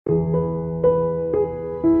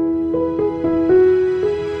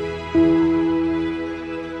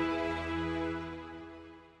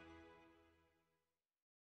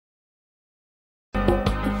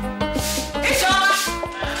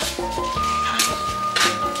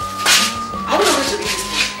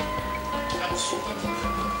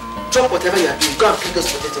stop whatever you are doing. Go and clean those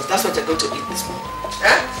potatoes. That's what you're going to eat this morning.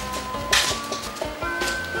 Eh?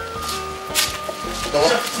 No.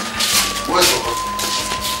 Where's Papa?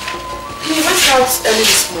 He went out early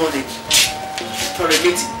this morning for a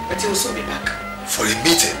meeting, but he will soon be back. For a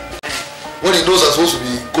meeting? When he knows I'm supposed to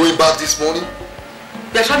be going back this morning?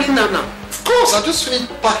 You're traveling now? Of course, I just finished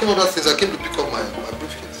packing other things. I came to pick up my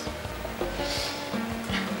briefcase.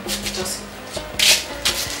 Just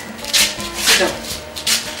sit down.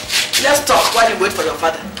 Let's talk while you wait for your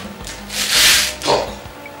father. Talk?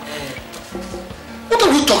 What are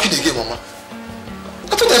we talking again, Mama?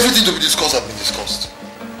 I thought everything to be discussed had been discussed.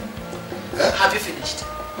 Eh? Have you finished?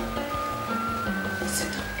 Sit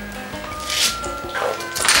down.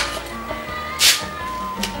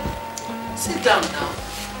 Sit down now.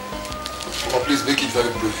 Mama, please make it very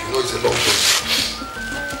brief. You know it's a long process.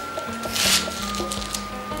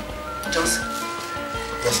 Johnson.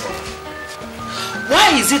 Yes, Mama.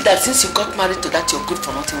 Why is it that since you got married to that your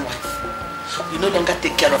good-for-nothing wife, you no longer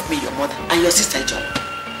take care of me, your mother, and your sister John?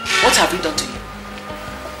 What have we done to you?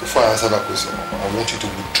 Before I answer that question, Mama, I want you to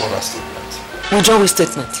withdraw that statement. Withdraw which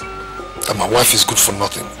statement? That my wife is good for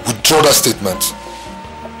nothing. Withdraw that statement.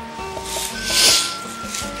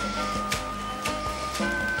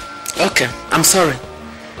 Okay, I'm sorry.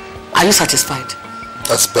 Are you satisfied?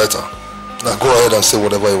 That's better. Now go ahead and say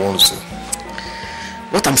whatever you want to say.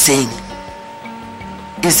 What I'm saying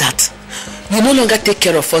is that you no longer take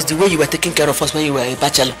care of us the way you were taking care of us when you were a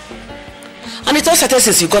bachelor. And it's all started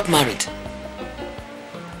since you got married.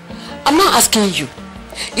 I'm not asking you,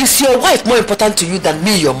 is your wife more important to you than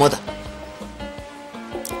me, your mother?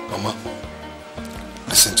 Mama,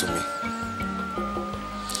 listen to me.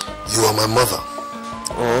 You are my mother.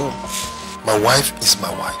 Oh. My wife is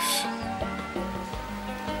my wife.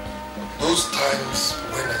 Those times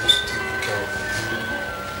when I used to take care of you,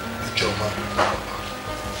 with your mom,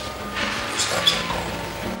 those times are gone.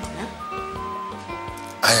 Yeah?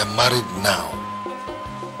 I am married now.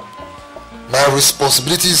 My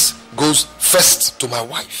responsibilities goes first to my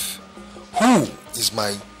wife, who is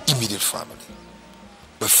my immediate family,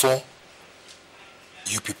 before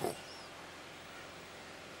you people.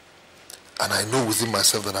 And I know within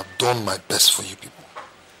myself that I've done my best for you people.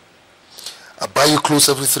 I buy you clothes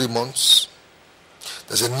every 3 months.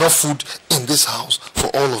 There's enough food in this house for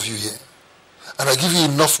all of you here. And I give you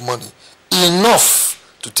enough money,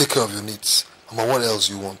 enough to take care of your needs. Mama, what else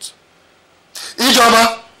you want?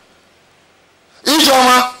 Ijoma!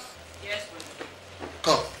 Ijoma! Yes,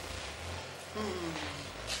 come.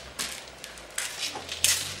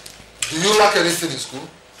 Do you lack anything in school?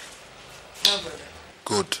 No, brother.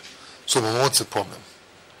 Good. So, Mama, what's the problem?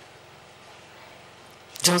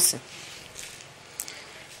 Johnson,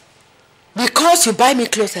 because you buy me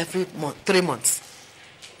clothes every 3 months,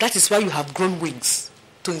 that is why you have grown wings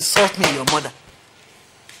to insult me, your mother.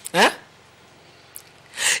 Huh?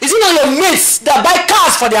 Is it not your mates that buy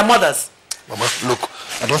cars for their mothers? Mama, look,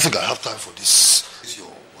 I don't think I have time for this.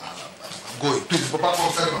 I'm going. Please, Papa,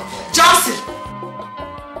 come tell him. Johnson!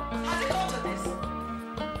 Has it come to this?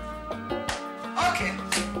 Okay.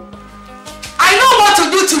 I know what to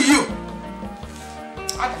do to you.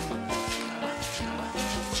 I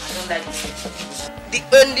don't like this. The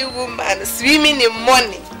only woman swimming in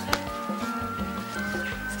money.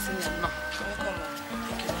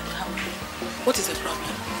 What is the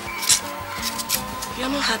problem? You are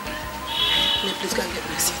not happy. May please go and get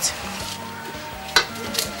my seat.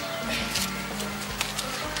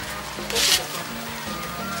 What is the problem?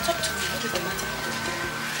 Talk to me. What is the matter?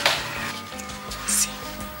 See,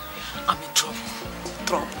 I'm in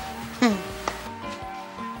trouble.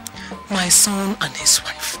 My son and his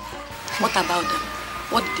wife. What about them?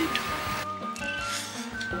 What did they do?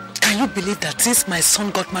 Can you believe that since my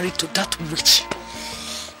son got married to that witch,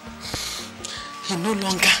 he no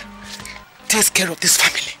longer takes care of this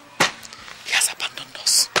family? He has abandoned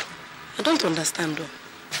us. I don't understand though.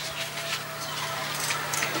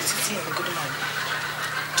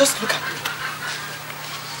 Just look at me.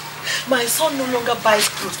 My son no longer buys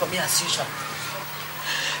clothes for me as usual.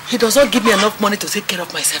 He does not give me enough money to take care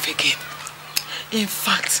of myself again. In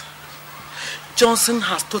fact, Johnson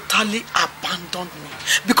has totally abandoned me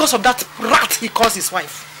because of that rat he calls his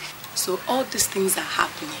wife. So all these things are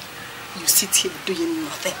happening. You sit here doing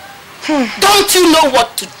nothing. Don't you know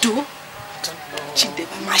what to do?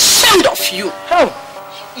 Chideba, I'm ashamed of you. How?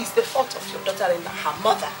 It's the fault of your daughter-in-law, her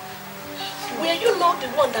mother. Were you not the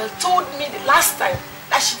one that told me the last time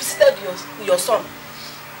that she visited your son?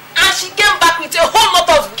 And she came back with a whole lot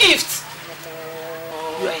of gifts.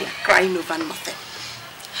 You are here crying over nothing.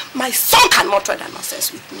 My son cannot try that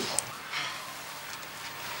nonsense with me.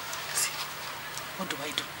 See, what do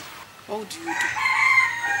I do? What do you do?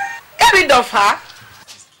 Get rid of her.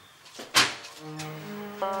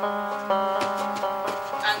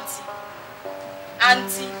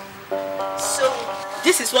 Auntie. So,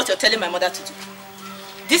 this is what you're telling my mother to do.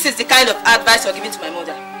 This is the kind of advice you're giving to my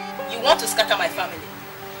mother. You want to scatter my family.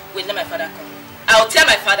 Wait, let my father come. I'll tell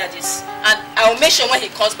my father this. And I'll make sure when he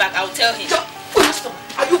comes back, I'll tell him. Stop.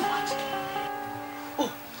 Are you mad?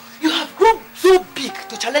 Oh, you have grown so big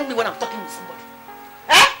to challenge me when I'm talking with somebody.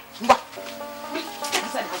 Eh? Get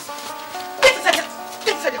inside the house.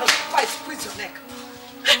 Get inside the house before I squeeze your neck.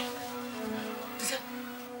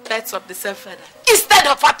 Let's up the self-father. Instead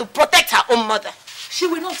of her to protect her own mother. She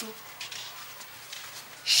will not.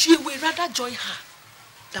 She will rather join her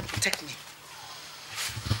than protect me.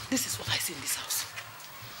 This is what I see in this house.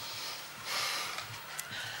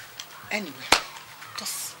 Anyway,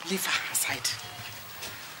 just leave her aside.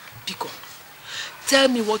 Biko, tell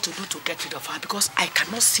me what to do to get rid of her, because I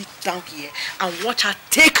cannot sit down here and watch her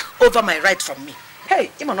take over my right from me.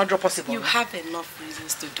 Hey, it might not be possible. You have enough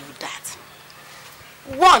reasons to do that.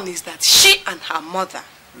 One is that she and her mother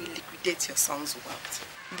will liquidate your son's wealth.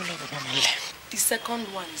 The second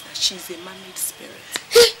one is that she's a married spirit.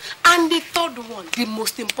 And the third one, the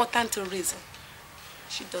most important reason,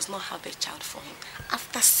 she does not have a child for him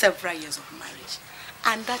after several years of marriage.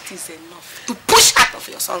 And that is enough to push out of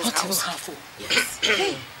your son's house. Yes.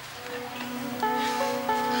 Hey.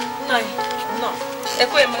 No.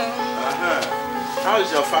 How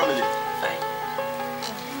is your family? Fine.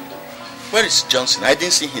 Where is Johnson? I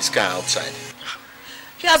didn't see his car outside.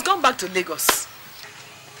 He has gone back to Lagos.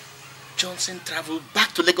 Johnson traveled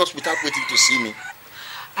back to Lagos without waiting to see me.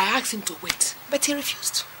 I asked him to wait, but he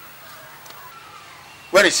refused.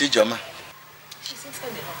 Where is he, Joma? She's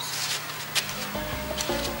inside the house.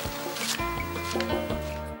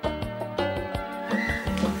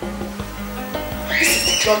 This is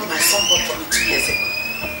the cloth my son bought for me 2 years ago.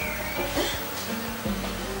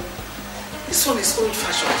 This one is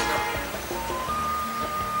old-fashioned now.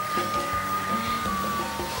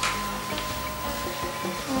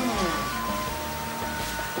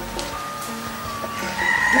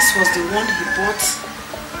 This was the one he bought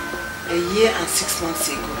a year and 6 months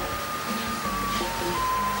ago.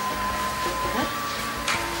 Huh?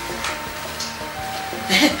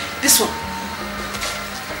 This one.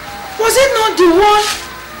 Was it not the one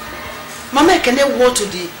Mama Ekene wore to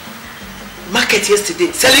the market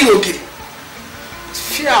yesterday, selling ogiri?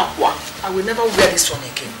 Fear what? I will never wear this one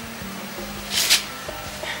again.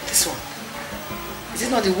 This one. Is it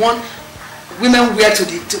not the one women wear to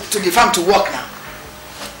the farm to work now?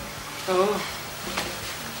 Oh.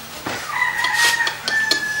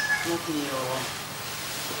 Not me.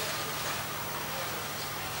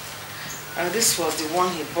 This was the one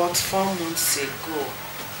he bought 4 months ago.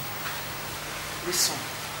 This one.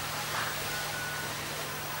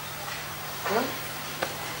 What?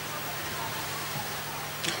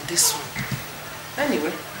 This one.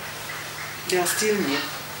 Anyway, they are still new.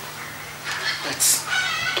 But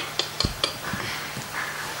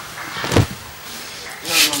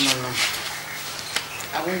no.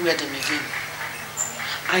 I won't wear them again.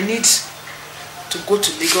 I need to go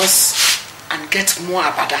to Lagos and get more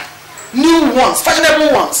abada. New ones,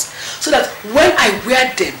 fashionable ones. So that when I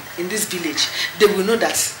wear them in this village, they will know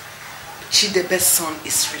that Chidebe's son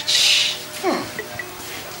is rich.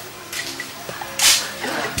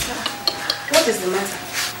 What is the matter?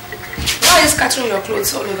 Why are you scattering your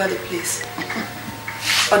clothes all over the place?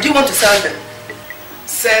 Or do you want to sell them?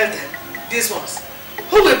 Sell them? These ones?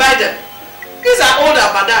 Who will buy them? These are old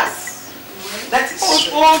abadas. That is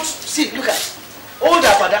old. See, look at it. Old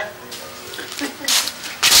abada.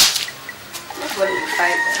 Nobody will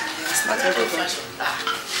buy them. It's not everybody.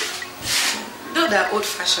 Though they're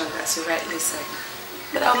old-fashioned, as you rightly said.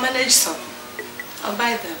 But I'll manage some. I'll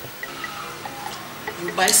buy them.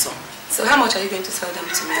 You buy some? So how much are you going to sell them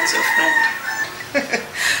to me as your friend?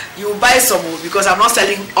 You buy some because I'm not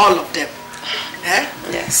selling all of them. Eh?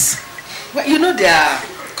 Yes. Well, you know they are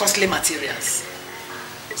costly materials.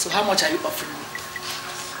 So how much are you offering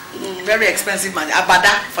me? Very expensive money.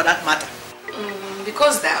 Abada for that matter.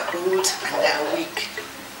 Because they are old and they are weak.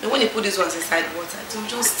 And when you put these ones inside water, it will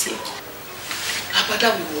just stick.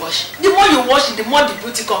 Abada will wash. The more you wash it, the more the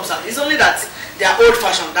beauty comes out. It's only that they are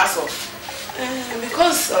old-fashioned, that's all.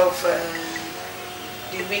 Because of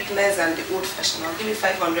the weakness and the old-fashioned, I'll give you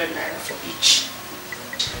 500 naira for each.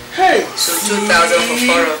 Hey! So 2,000 for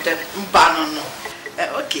 4 of them. No.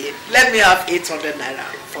 Okay, let me have 800 naira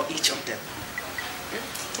for each of them.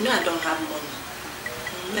 You know I don't have money.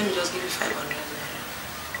 Let me just give you 500 naira.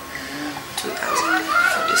 2,000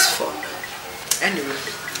 for this 4. Anyway,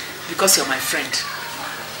 because you're my friend,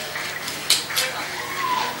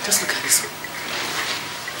 Just look at this one.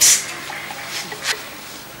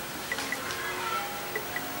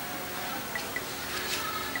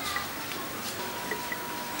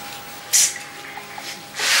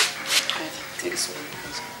 Take this one.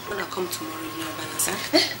 When I come tomorrow, you know balance, eh?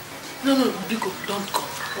 No, Biko, don't come.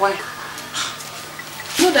 Why?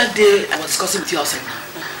 You know that day I was discussing with you outside now?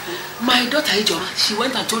 My daughter Ijoma, she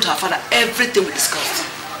went and told her father everything we discussed.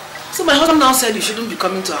 So my husband now said you shouldn't be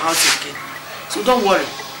coming to our house again. So don't worry.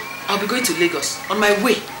 I'll be going to Lagos. On my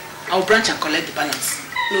way, I'll branch and collect the balance.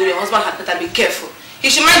 No, your husband had better be careful. He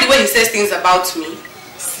should mind the way he says things about me.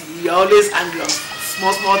 See, you're always angry on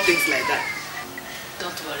small things like that.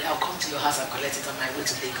 Don't worry, I'll come to your house and collect it on my way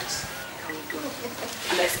to Lagos.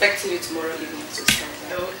 I'm expecting you tomorrow evening to stand.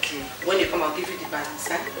 Okay. When you come, I'll give you the balance,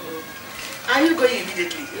 eh? Are you going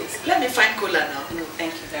immediately? Yes. Let me find cola now. No,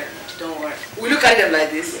 thank you very much. Don't worry. Will you carry them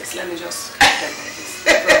like this? Yes, let me just carry them like this.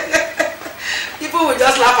 No problem. People will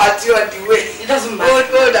just laugh at you on the way. It doesn't matter.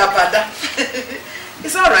 Old Abada.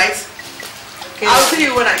 It's alright. Okay. I'll see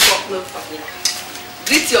you when I come. No problem.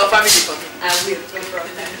 Greet your family for me. I will. No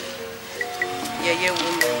problem. Yeah,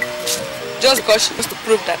 woman. Just because she wants to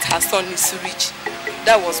prove that her son is rich.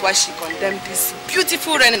 That was why she condemned this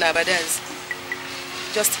beautiful rain in Abadans.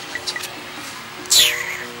 Just imagine.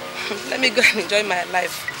 Let me go and enjoy my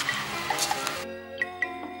life.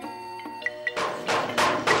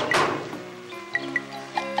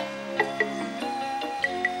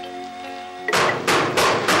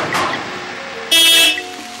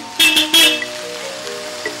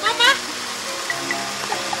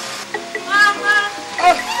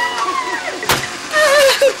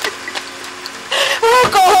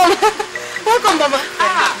 Welcome, Mama.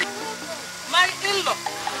 My in-law.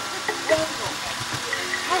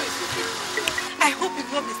 How is it? I hope you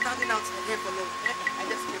won't be standing out here for long. I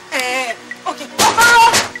just came. Okay.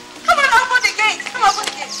 Come on, open the gate. Come on, open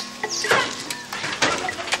the gate.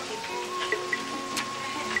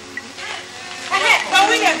 But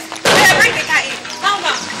Williams, bring the car in.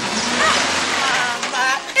 Mama.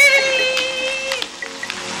 Mama. Hey.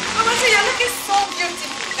 Mama, see, you're looking so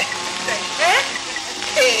beautiful.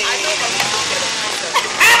 Hey. I know what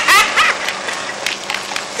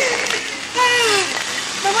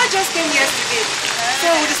Mama just came yesterday, so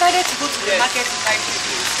we decided to go to the market to buy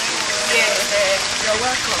things. You're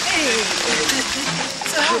welcome. Hey.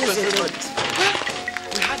 So how was it?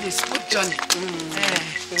 We had a smooth journey.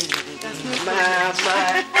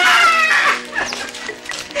 Mama.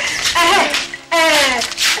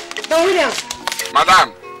 Don William.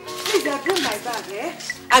 Madam. Please, bring my bag, eh?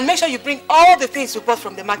 And make sure you bring all the things you bought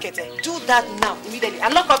from the market, eh? Do that now, immediately,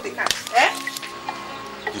 and lock up the car, eh?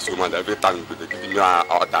 This woman, every time you give me an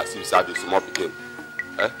order, she said this small begin.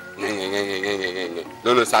 Eh?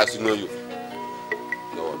 No, sir, she know you.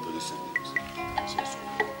 No, very serious.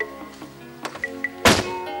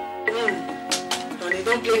 Honey,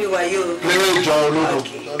 don't play me while you. Play, John, no,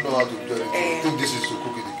 okay. Don't know how to do it. I think this is to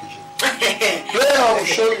cook in the kitchen. Play, I will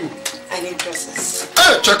show you. I need dresses.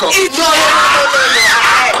 Hey, check up. No.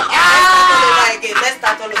 Let's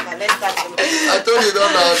start all over. I told you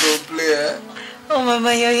don't know how to play, eh? Oh,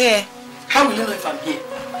 Mama, you're here. How will you know if I'm here?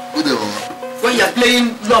 Who the Mama? When you're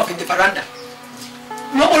playing love in the veranda.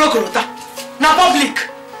 No Olokorota. Now public.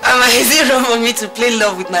 Mama, is it wrong for me to play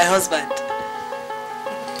love with my husband?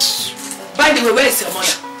 By the way, where is your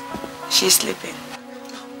mother? She's sleeping.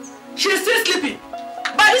 She's still sleeping.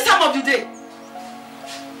 By this time of the day.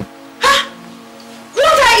 Huh?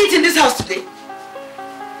 What did I eat in this house today?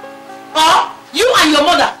 Or you and your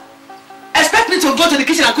mother expect me to go to the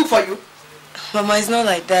kitchen and cook for you? Mama, it's not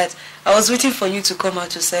like that. I was waiting for you to come out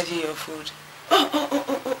to serve you your food. Oh.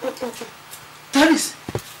 Doris,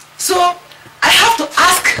 so I have to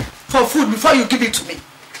ask for food before you give it to me.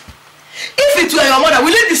 If it were your mother,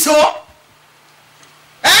 will it be so?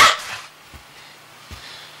 Eh?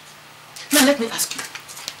 Now let me ask you.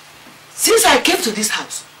 Since I came to this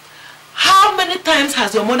house, how many times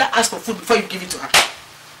has your mother asked for food before you give it to her?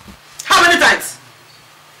 How many times?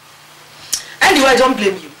 Anyway, I don't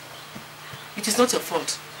blame you. It is not your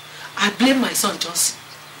fault. I blame my son Johnson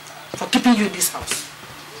for keeping you in this house.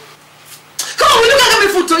 Come on, will you go get me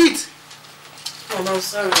food to eat? Oh, no,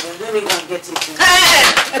 sorry. Let me go and get it.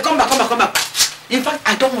 Hey, come back. In fact,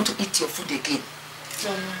 I don't want to eat your food again.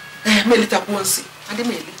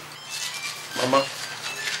 Mama,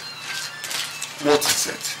 what is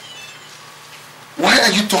it? Why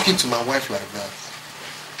are you talking to my wife like that?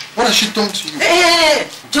 What has she done to you? Hey,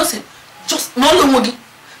 Joseph, just no lomogi.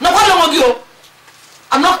 No lomogi.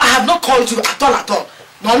 I have not called you at all.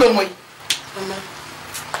 No lomogi.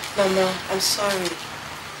 Mama, I'm sorry.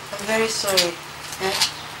 I'm very sorry.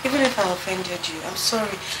 Even if I offended you, I'm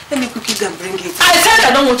sorry. Let me cook it and bring it. I said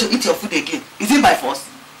I don't want to eat your food again. Is it by force?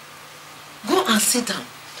 Go and sit down.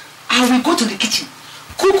 I will go to the kitchen.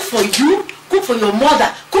 Cook for you, cook for your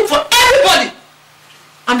mother, cook for everybody.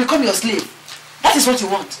 And become your slave. That is what you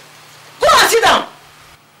want. Go and sit down.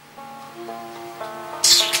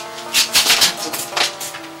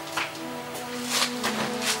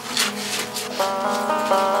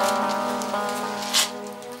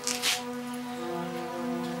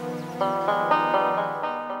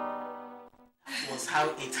 That was how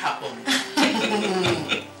it happened.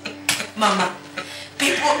 Mama,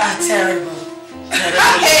 people are terrible.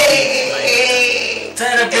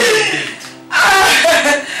 Terrible.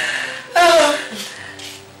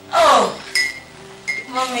 Oh,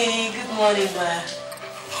 Mommy, good morning, ma.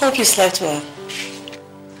 Hope you slept well.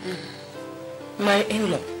 My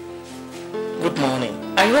in-law, good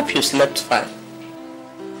morning. I hope you slept fine.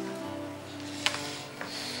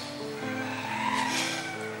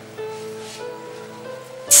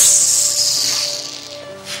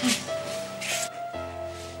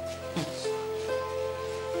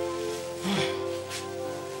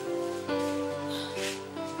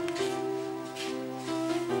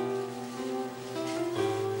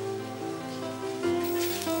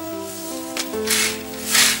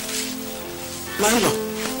 Milo,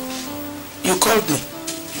 you called me.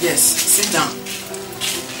 Yes, sit down.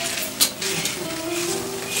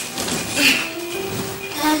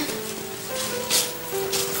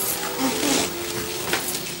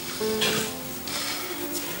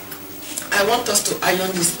 I want us to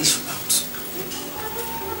iron this issue out.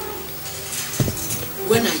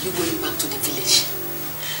 When are you going back to the village?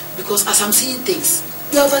 Because as I'm seeing things,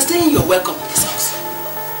 you're overstaying your welcome in this house.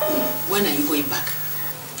 When are you going back?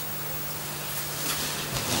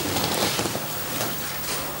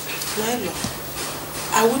 Milo,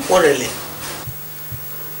 are we quarreling?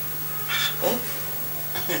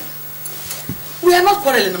 We are not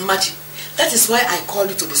quarreling, Machi. That is why I called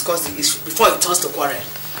you to discuss the issue before it turns to quarrel.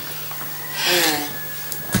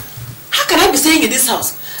 How can I be staying in this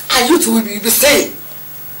house and you two will be staying?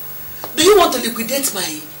 Do you want to liquidate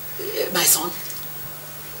my son?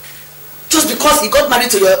 Just because he got married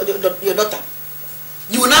to your daughter?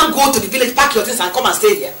 You will now go to the village, pack your things and come and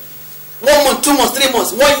stay here? 1 month, 2 months, 3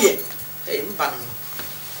 months, 1 year. Hey,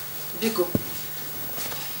 Biko,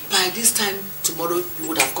 by this time tomorrow you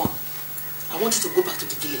would have gone. I want you to go back to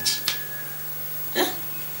the village.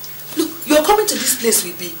 Look, you're coming to this place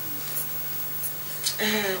with me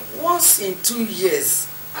once in 2 years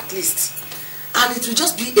at least. And it will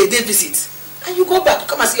just be a day visit. And you go back, you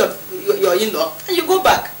come and see your in-law, and you go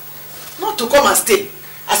back. Not to come and stay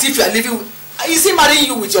as if you are living with, is he marrying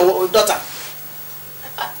you with your daughter?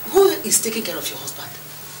 Who is taking care of your husband?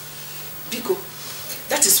 Biko,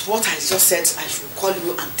 that is what I just said I should call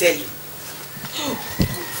you and tell you.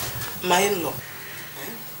 My in-law.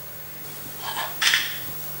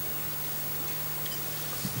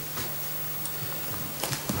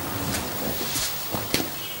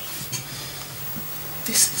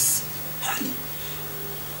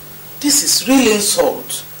 This is real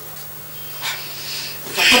insult.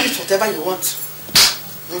 You can call it whatever you want.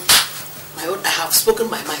 I have spoken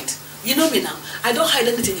my mind. You know me now. I don't hide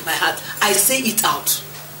anything in my heart. I say it out.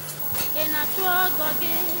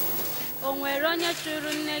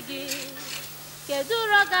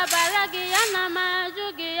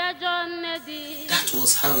 That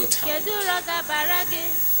was how it happened.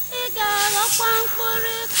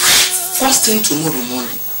 First thing tomorrow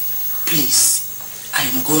morning, please, I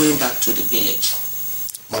am going back to the village.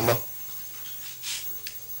 Mama,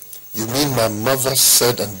 you mean my mother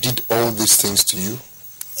said and did all these things to you?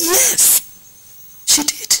 Yes, she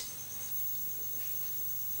did.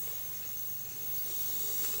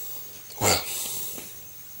 Well,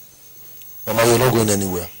 Mama, you're not going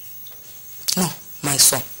anywhere. No, my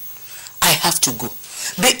son, I have to go.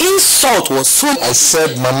 The insult was so... I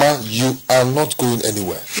said, Mama, you are not going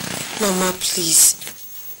anywhere. Mama, please.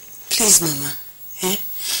 Please, Mama.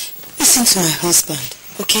 Listen to my husband,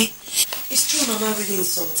 okay? It's true Mama really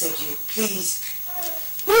insulted you. Please.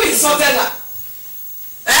 Who insulted her?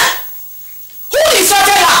 Who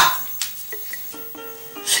insulted her?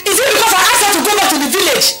 Is it because I asked her to go back to the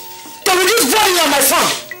village to reduce burden on my son?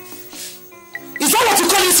 Is that what you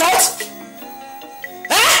call insult?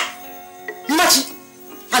 Machi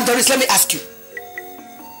and Doris, let me ask you.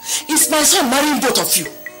 Is my son marrying both of you?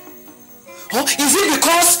 Or is it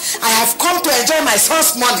because I have come to enjoy my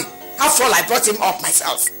son's money? After all, I brought him up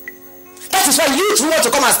myself. That is why you two want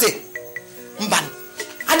to come and stay. Mban,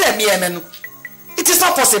 it is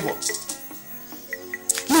not possible.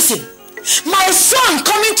 Listen, My son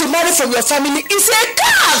coming to marry from your family is a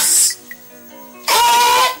curse.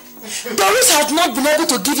 Doris has not been able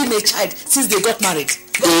to give him a child since they got married.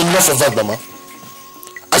 Enough of that, Mama.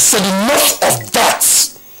 I said enough of that.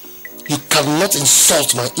 You cannot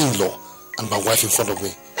insult my in-law and my wife in front of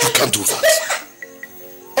me. You can't do that.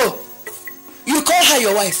 Oh, you call her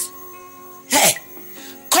your wife? Hey,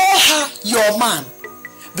 call her your man,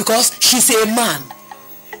 because she's a man.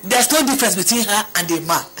 There's no difference between her and a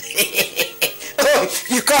man. Oh,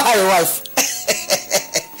 you call her your wife.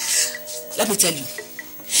 Let me tell you,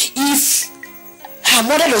 if her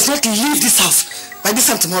mother does not leave this house by this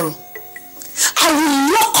time tomorrow, I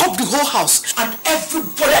will lock up the whole house and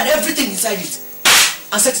everybody and everything inside it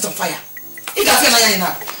and set it on fire.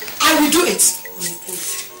 I will do it.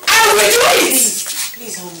 I will do it.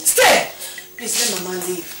 Please, honey. Stay. Please let Mama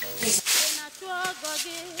leave. Please.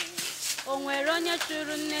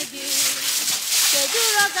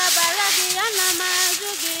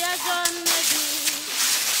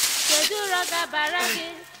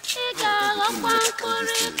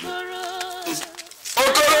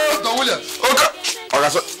 Don William.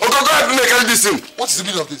 Make this thing. What is the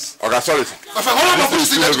meaning of this? Okay, sorry, sir. My friend, hold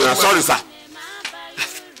on, Sorry, sir.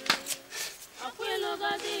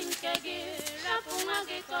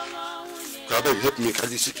 God, help me carry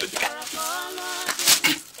this shit to the car.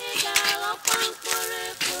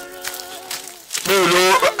 No,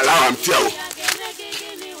 allow him to.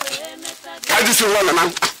 Carry this one,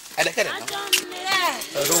 man. I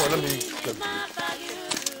don't want to be.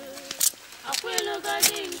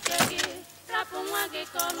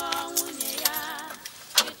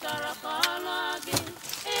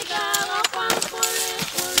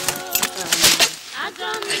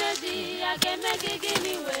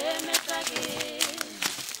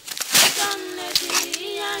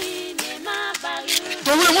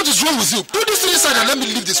 Don William, what is wrong with you? Do this to the side and let me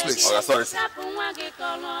leave this place. Oh, sorry, sir.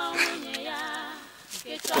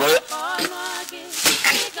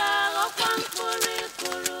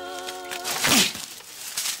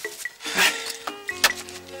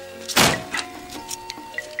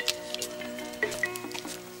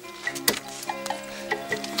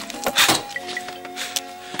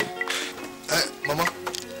 Mama,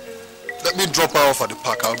 let me drop her off at the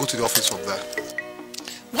park. I'll go to the office from there.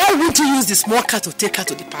 Why won't you use the small car to take her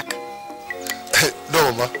to the park?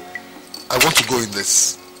 No, Mama. I want to go in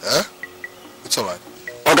this. Eh? It's alright.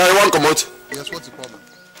 Okay, you want to come out? Yes, what's the problem?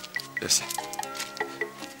 Yes, sir.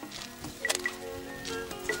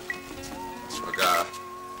 Okay,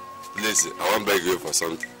 please, I want to beg you for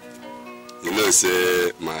something. You know,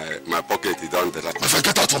 say my pocket is down there. My friend,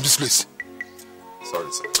 get out from this place.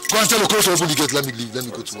 Sorry, sir. Go and tell the close to open the gate. Let me leave. Let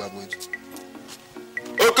me go to where I'm going to.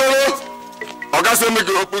 Okay, okay, so make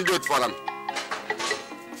you open gate for them.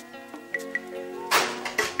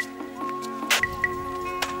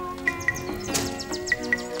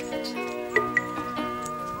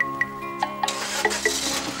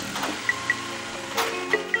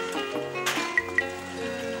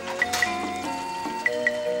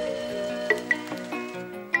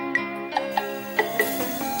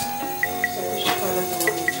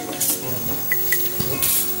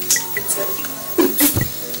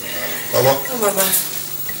 Mama? Oh, Mama.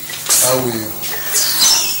 How are you?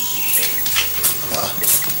 Mama,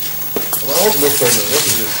 I hope no problem. What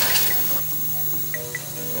is it?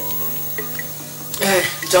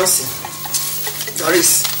 Johnson.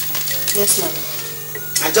 Doris. Yes, Mama.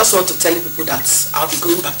 I just want to tell you people that I'll be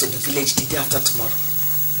going back to the village the day after tomorrow.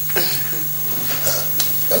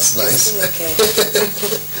 That's nice. Okay.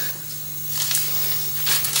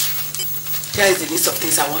 Here is the list of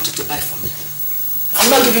things I want you to buy for me. I'm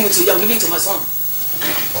not giving it to you, I'm giving it to my son.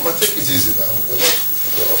 Mama, take it easy now. You're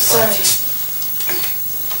not Sorry.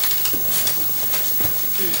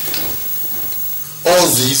 All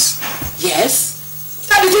these? Yes.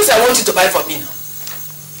 That are the things I want you to buy for me now.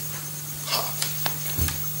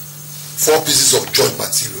 4 pieces of joint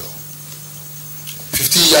material.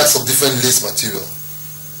 15 yards of different lace material.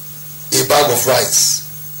 A bag of rice.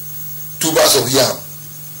 2 bags of yam.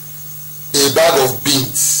 A bag of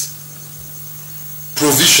beans.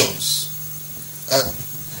 Provisions. And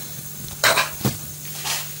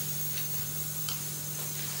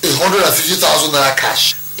 150,000 naira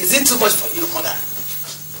cash. Is it too much for you, mother?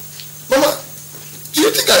 Mama, do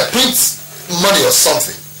you think I print money or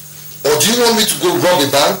something? Or do you want me to go rob a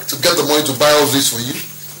bank to get the money to buy all this for you?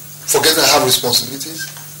 Forgetting I have responsibilities?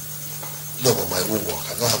 No, Mama, it won't work.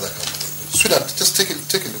 I don't have that kind of thing. Sweetheart, just take a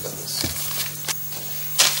look at this.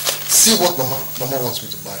 See what Mama wants me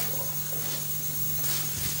to buy for her.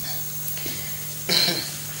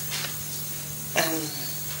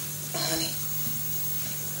 Honey,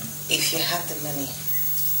 If you have the money,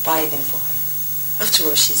 buy them for her. After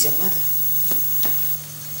all, she's your mother.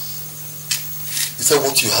 Is that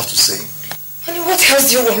what you have to say? Honey, what else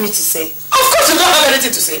do you want me to say? Of course you don't have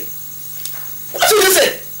anything to say. What will you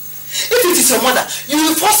say? If it is your mother, you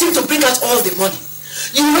will force him to bring out all the money.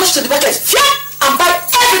 You will rush to the market, and buy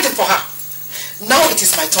everything for her. Now it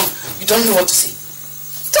is my turn. You don't know what to say.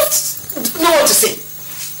 Don't know what to say.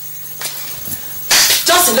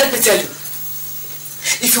 Johnson, let me tell you.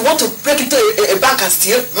 If you want to break into a bank and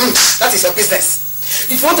steal, that is your business.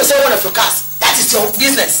 If you want to sell one of your cars, that is your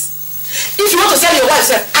business. If you want to sell your wife,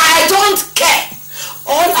 I don't care.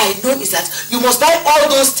 All I know is that you must buy all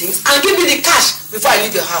those things and give me the cash before I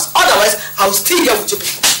leave your house. Otherwise, I will stay here with you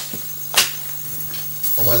people.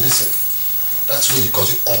 Mama, listen. That's where you got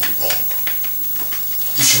it all wrong.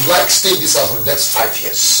 If you like, stay in this house for the next 5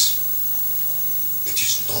 years. It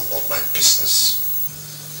is none of my business.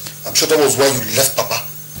 I'm sure that was why you left Papa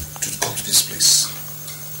to come to this place.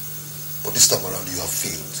 But this time around, you have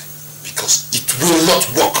failed. Because it will not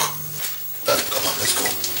work. Come on, let's go.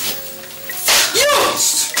 You!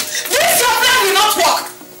 This your plan will not work.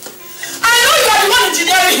 I know you are the one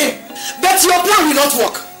engineering him, but your plan will not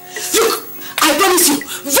work. Look, I promise you,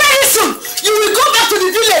 very soon, you will go back to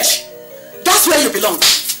the village. That's where you belong.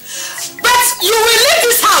 But you will leave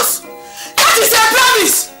this house. That is a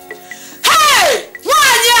promise. Hey!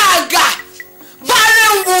 Wanyaga!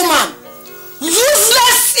 Barren woman!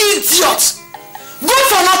 Useless idiot! Good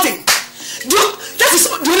for nothing. That is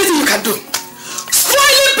the only thing you can do.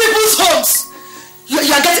 Spoiling people's homes. You are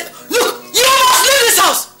getting... Look, you must leave this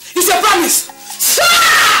house. It's a promise.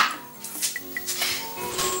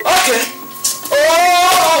 Okay.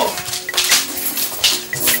 Oh!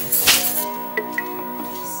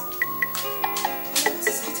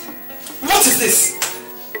 What is this?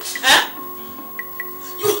 Huh?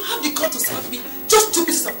 You have the guts to serve me just 2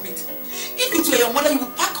 pieces of meat. If it were your mother, you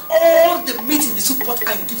would pack all the meat in the soup pot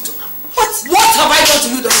and give to her. What have I done to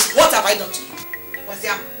you, Doris? What have I done to you? What's the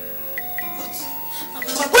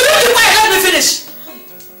Will you be quiet? Let me finish.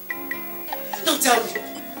 Now tell me,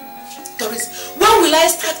 Doris, when will I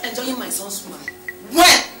start enjoying my son's woman?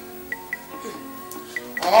 When?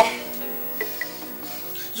 Oh,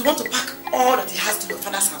 you want to pack all that he has to your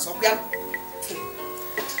father's house, okay?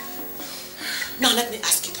 Now let me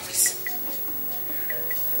ask you, Doris.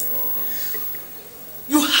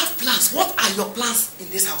 You have plans. What are your plans in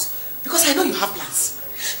this house? Because I know you have plans.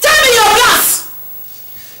 Tell me your plans!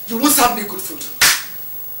 You won't serve me good food.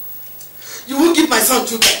 You won't give my son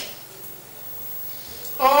children.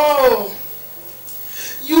 Oh.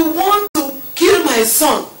 You want to kill my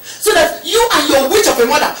son so that you and your witch of a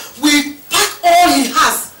mother will pack all he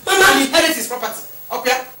has and inherit his property.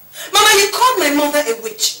 Okay? Mama, you called my mother a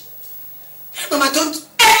witch. Mama, don't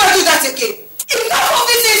ever do that again. Enough of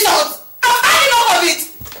this insult. I've had enough of it.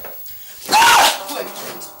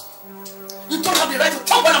 You don't have the right to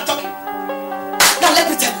talk when I'm talking. Now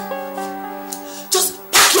let me tell you. Just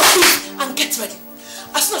pack your things and get ready.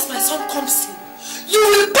 As soon as my son comes in, you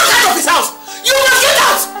will back out of his house. You must get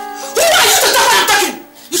out. Who are you to talk when I'm talking?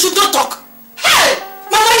 You should not talk. Hey!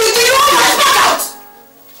 Mama, you must back out.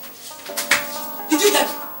 Did you hear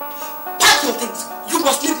me? Pack your things. You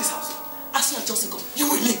must leave this house. As soon as Johnson comes, you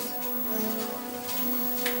will leave.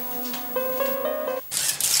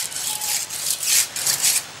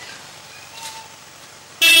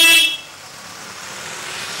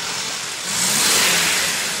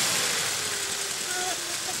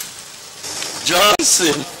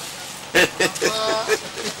 Johnson.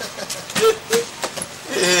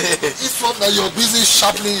 It's not that you're busy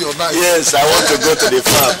sharpening your knife. Yes, I want to go to the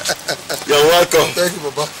farm. You're welcome. Thank you,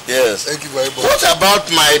 Baba. Yes. Thank you very much. What about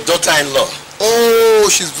my daughter-in-law? Oh,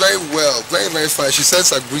 she's very well. Very, very fine. She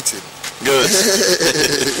sends her greeting. Good.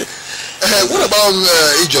 What about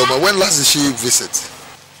Ijoma? When last did she visit?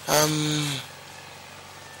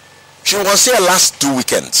 She was here last 2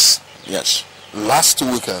 weekends. Yes. Last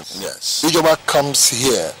 2 weekends? Yes. Ijoma comes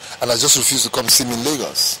here and has just refused to come see me in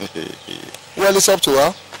Lagos. Well, it's up to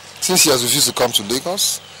her. Since she has refused to come to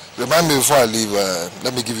Lagos, remind me before I leave,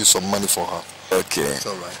 let me give you some money for her. Okay. It's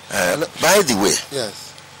all right. By the way,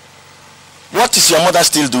 yes. What is your mother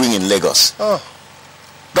still doing in Lagos? Oh.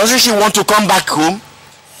 Doesn't she want to come back home?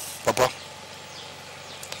 Papa, in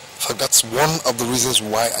fact, that's one of the reasons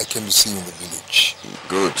why I came to see you in the village.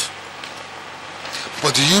 Good.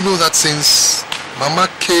 But do you know that since Mama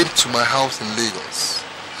came to my house in Lagos,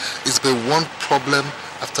 it's been one problem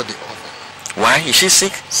after the other. Why? Is she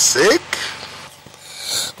sick? Sick?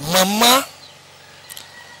 Mama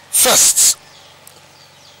first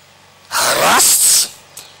harassed,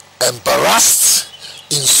 embarrassed,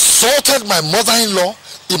 insulted my mother-in-law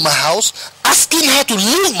in my house, asking her to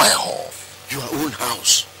leave my home. Your own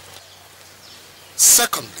house.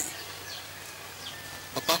 Secondly,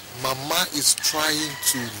 Papa, Mama is trying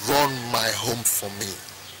to run my home for me.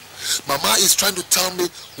 Mama is trying to tell me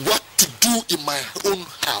what to do in my own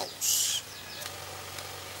house.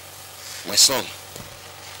 My son,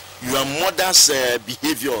 your mother's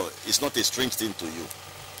behavior is not a strange thing to you.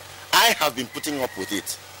 I have been putting up with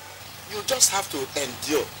it. You just have to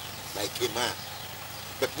endure like a man.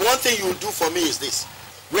 But one thing you will do for me is this.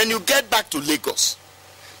 When you get back to Lagos,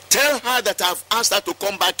 tell her that I've asked her to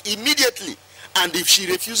come back immediately. And if she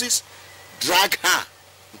refuses, drag her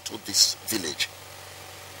into this village.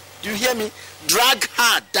 Do you hear me? Drag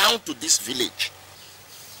her down to this village.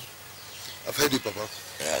 I've heard it, Papa.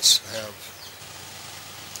 Yes. I have.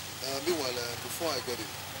 Meanwhile, before I get in,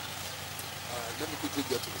 let me quickly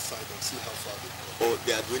get to the site and see how far they've gone. Oh,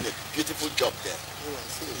 they are doing a beautiful job there. Oh, I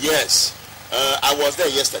see. Yes. I was there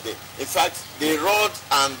yesterday. In fact, the road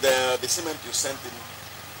and the cement you sent in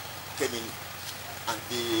came in, and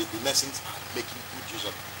the masons are making good use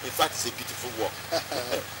of it. In fact, it's a beautiful walk.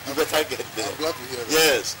 You better get there. I'm glad to hear that.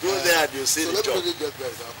 Yes, go there and you'll see so the job. let me get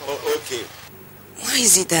there. Okay. Why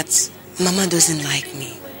is it that Mama doesn't like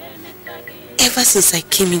me? Ever since I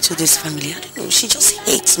came into this family, I don't know, she just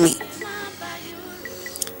hates me.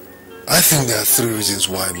 I think there are 3 reasons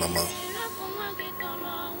why Mama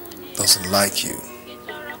doesn't like you.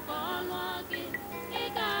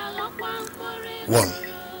 1,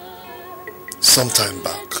 sometime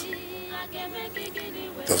back,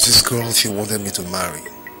 there was this girl she wanted me to marry,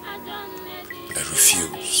 and I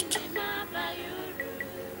refused.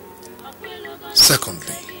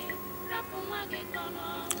 Secondly,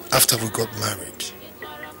 after we got married,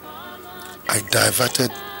 I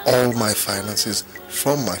diverted all my finances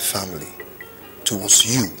from my family towards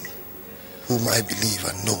you, whom I believe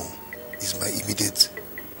and know is my immediate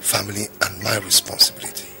family and my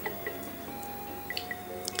responsibility.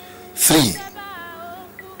 3,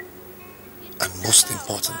 and most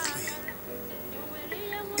importantly,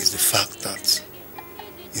 is the fact that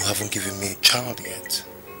you haven't given me a child yet.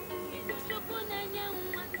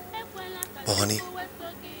 But honey,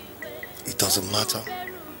 it doesn't matter.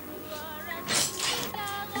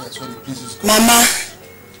 Mama!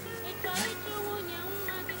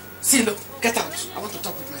 Silo, get out. I want to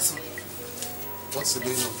talk with my son. What's the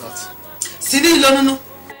meaning of that? Silo, no.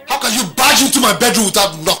 How can you barge into my bedroom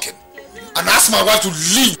without knocking and ask my wife to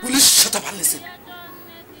leave? Will you shut up and listen?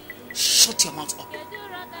 Shut your mouth up.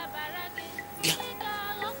 Yeah,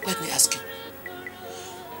 let me ask you.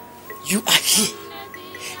 You are here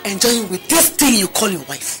enjoying with this thing you call your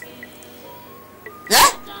wife. Yeah?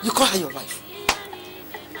 You call her your wife.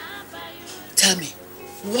 Tell me,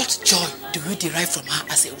 what joy do you derive from her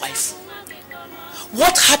as a wife?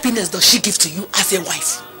 What happiness does she give to you as a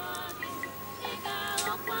wife?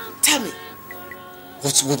 Tell me.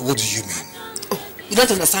 What do you mean? Oh, you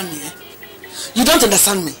don't understand me, eh? You don't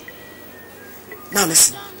understand me. Now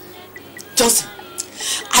listen. Johnson,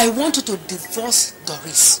 I want you to divorce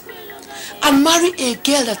Doris and marry a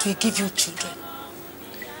girl that will give you children.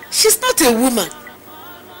 She's not a woman.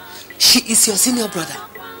 She is your senior brother.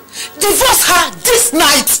 Divorce her this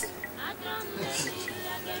night.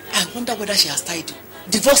 I wonder whether she has tied you.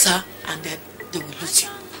 Divorce her and then they will lose you.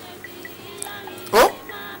 Oh?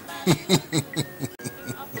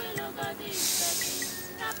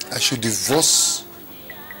 I should divorce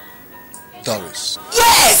Doris.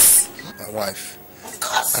 Yes! My wife. Of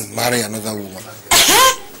course. And marry another woman.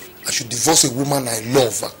 I should divorce a woman I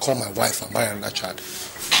love and call my wife and marry another child.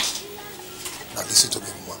 Now listen to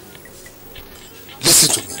me, Mama.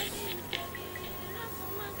 Listen to me.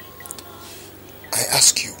 I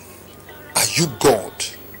ask you, are you God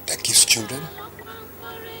that gives children?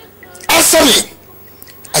 Answer me!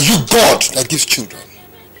 Are you God that gives children?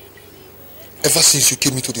 Ever since you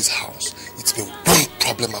came into this house, it's been one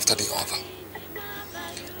problem after the other.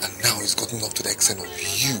 And now it's gotten up to the extent of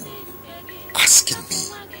you asking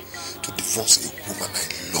me to divorce a woman I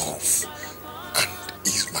love and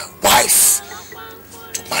is my wife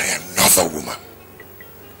to marry another woman.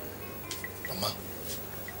 Mama,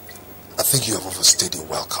 I think you have overstayed your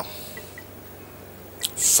welcome.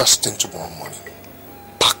 First thing tomorrow morning,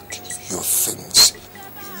 pack your things.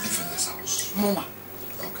 You live in this house. Mama.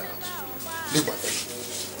 Okay. Leave my bedroom.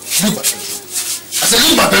 Leave my bedroom. I said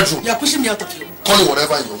leave my bedroom. You are pushing me out of your room. Call it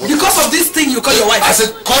whatever you want. Because of this thing you call your wife. I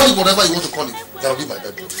said call it whatever you want to call it. Now leave my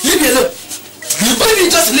bedroom. Leave me alone. Leave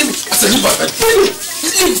me, just leave me. I said leave my bedroom.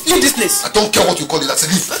 Leave this place. I don't care what you call it. I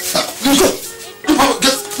said leave. Leave. Go.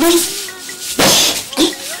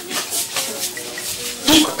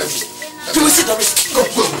 Leave my bedroom. You will see Doris. Go.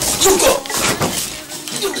 You go.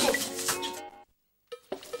 You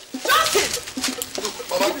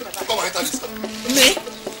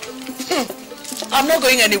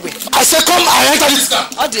going anywhere. I said come and enter this car.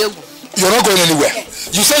 How do you go? You're not going anywhere.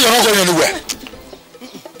 You say you're not going anywhere.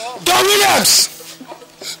 Don Williams!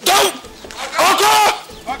 Don!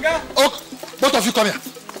 Okay! Both of you come here.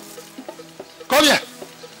 Come here.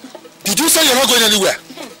 Did you say you're not going anywhere?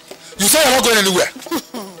 You say you're not going anywhere.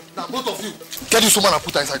 Now both of you, get this woman and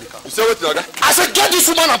put her inside the car. You say what, Oga? I said get this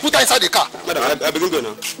woman and put her inside the car. Madam, I begin going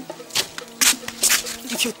now.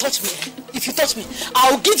 If you touch me,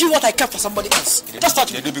 I'll give you what I kept for somebody else. Just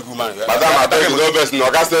touch me. You're a big woman. Madam, I beg you, no best. No,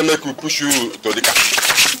 Oga say make we push you to the car.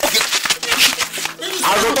 Okay.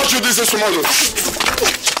 I will touch you this tomorrow.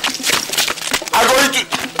 I go into.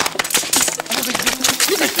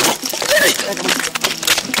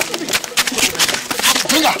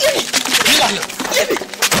 Bring her here.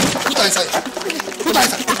 Put her inside. Push her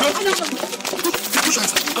inside.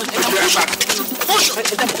 Push.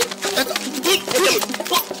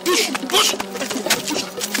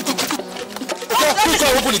 Push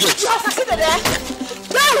her, open the gate.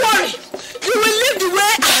 Don't worry. You will live the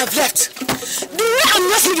way I have left. The way I'm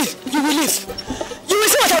not living, you will live. You will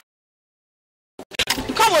see what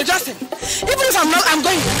Come on, Justin. Even if I'm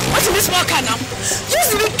going. What's in this small car now? Use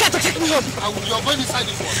the big car to take me home. You're going inside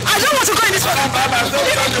this one. I don't want to go in this one. I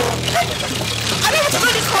don't want to go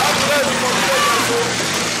in this one.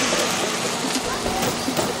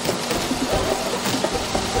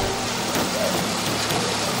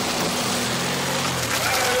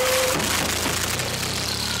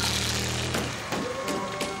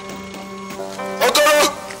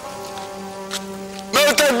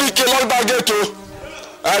 Lock that gate too.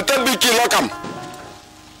 Tell Biki lock him.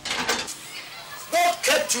 What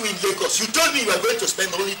kept you in Lagos? You told me you were going to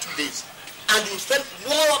spend only 2 days, and you spent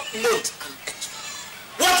 1 month and extra.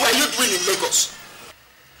 What were you doing in Lagos?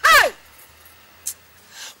 Hey!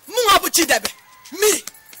 Me,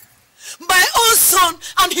 my own son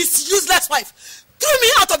and his useless wife threw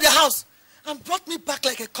me out of the house and brought me back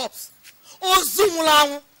like a corpse.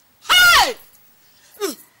 Ozokwor. Hey!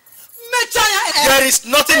 There is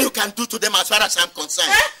nothing you can do to them as far as I'm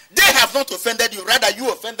concerned. They have not offended you, rather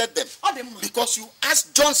you offended them. Because you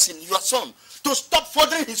asked Johnson, your son, to stop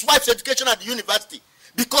furthering his wife's education at the university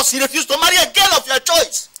because he refused to marry a girl of your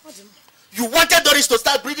choice. You wanted Doris to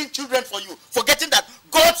start breeding children for you, forgetting that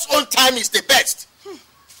God's own time is the best.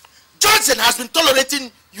 Johnson has been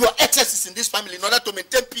tolerating your excesses in this family in order to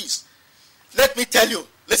maintain peace. Let me tell you,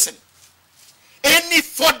 listen, any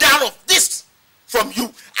further of this from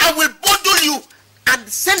you, I will bundle you and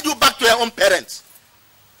send you back to your own parents.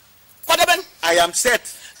 I am set.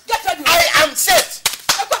 Get ready. I am set.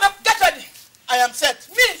 Get ready. I am set.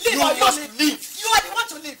 Me, leave. You must leave. You are the one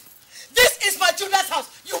to leave. This is my children's house.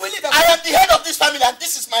 You will leave. I am the head of this family and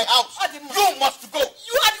this is my house. You must go. You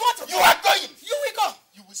are the one to go. You are going. You will go.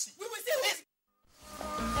 You will see. We will see. This.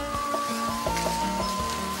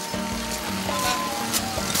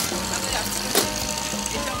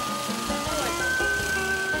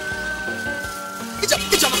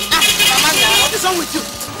 What is wrong with you?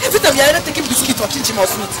 Every time you are either taking biscuit or chin or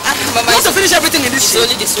fruit. Mama, you want to finish everything in this shit. It's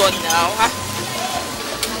only this one now.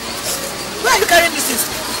 Where are you carrying this?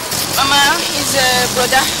 Mama, his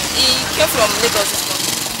brother, he came from Lagos this morning.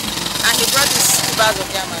 And he brought this bag of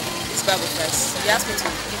yam and this bag of rice. So he asked me to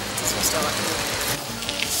give this one to our in-laws.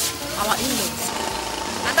 Our in-laws?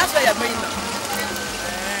 And that's where you're going now?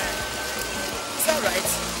 Is that right?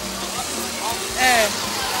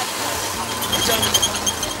 John,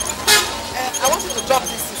 I want you to drop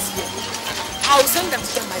this here. I'll send them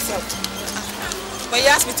to them myself. But he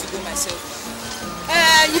asked me to do myself.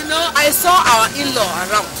 You know, I saw our in-law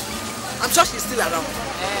around. I'm sure she's still around.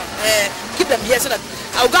 Keep them here so that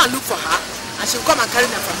I'll go and look for her and she'll come and carry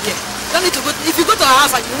them from here. You don't need to go. If you go to her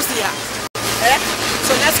house and you won't see her.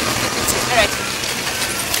 So let's keep it here. All right.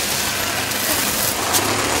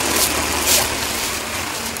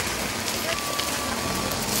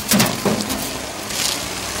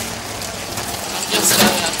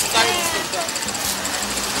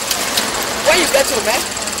 When you get home,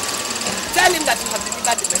 tell him that you have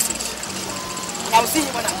delivered the message. And I'll see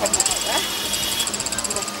him when I come home.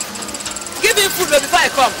 Give him food before I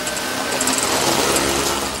come.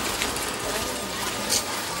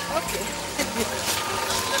 Okay.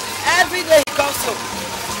 Every day he comes home.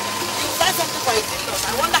 He will buy something for his in-laws.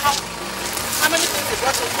 I wonder how many things he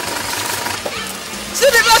brought home.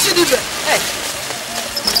 See the blood. Hey.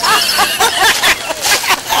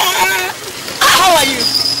 How are you?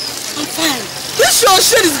 I'm fine. This your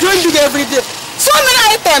shit is growing big every day. So many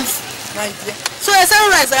items. My dear. So I said,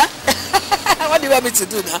 right, sir? What do you want me to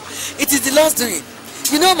do now? It is the Lord's doing.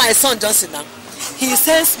 You know my son Johnson now. He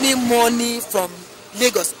sends me money from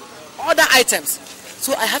Lagos. Other items.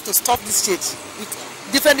 So I have to stop this shit with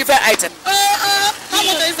different items. How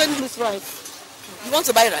much are you selling this rice? You want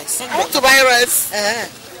to buy rice? I want to buy rice.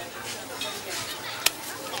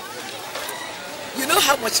 You know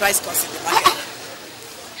how much rice costs in the market?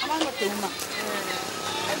 I'm not a woman.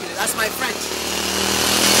 That's my friend.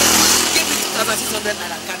 Give me 2,600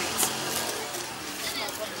 naira and carry it.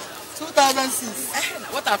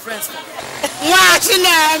 2,006. What are friends for?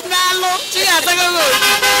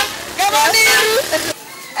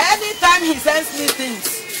 Anytime he sends me things,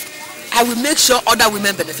 I will make sure other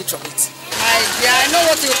women benefit from it. I know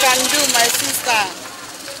what you can do, my sister.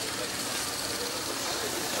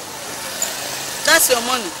 That's your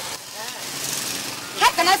money.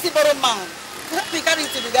 How can I see borrow man? Help me carry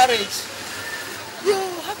it to the garage. You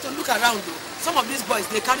have to look around though. Some of these boys,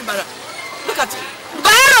 they carry barrel. Look at it.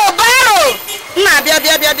 Barrel! Nah, bia,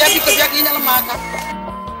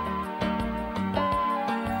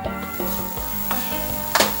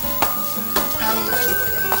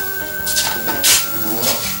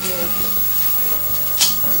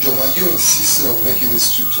 Are you insisting on making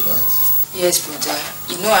this trip tonight? Yes, brother.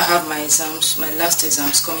 You know I have my exams, my last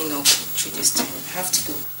exams coming up 3 days time. I have to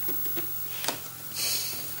go.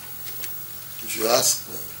 If you ask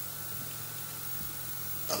me,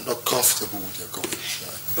 I'm not comfortable with your going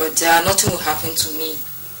tonight. Brother, nothing will happen to me.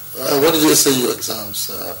 What did you say your exams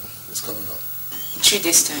is coming up? 3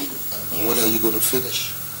 days time. And when are you going to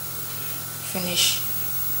finish? Finish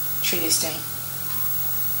 3 days time.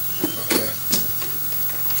 Okay.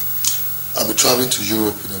 I'll be traveling to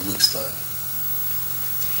Europe in a week's time.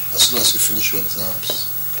 As soon as you finish your exams,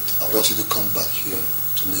 I want you to come back here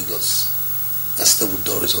to Lagos and stay with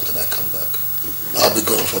Doris until I come back. I'll be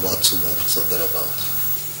gone for about 2 months or thereabouts.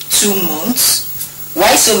 2 months?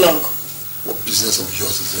 Why so long? What business of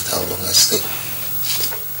yours is it how long I stay?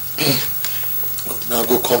 Now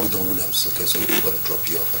go call me Don Williams, okay? So we're going to drop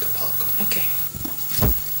you off at the park. Okay.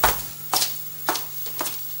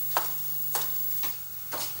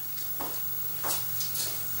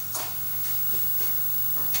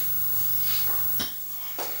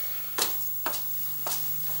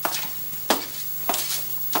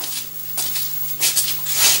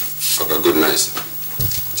 Good night.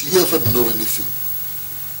 Do you ever know anything?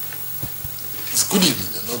 It's good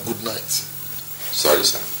evening and not good night. Sorry,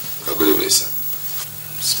 sir. Good evening, sir.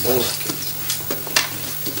 It's more like it.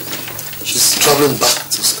 She's traveling back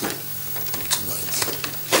to school tonight.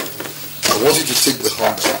 I want you to take the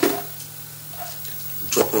Honda and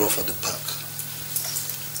drop her off at the park.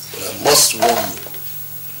 But I must warn you.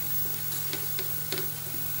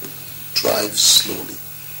 Drive slowly.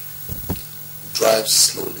 Drive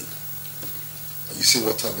slowly. You see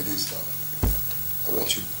what time it is now? I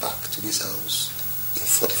want you back to this house in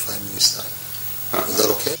 45 minutes time. Is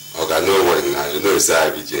that okay? Okay, no worry now. You know it's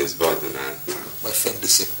I be James Bond now. My friend,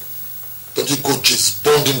 listen. Don't you go James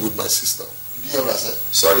Bonding with my sister. Did you hear what I said?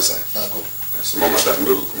 Sorry, sir. Now go. So mama that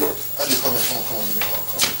will come out. How do you come on, come.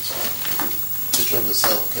 Take care of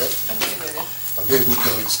yourself, okay? Okay, brother. I'll be a good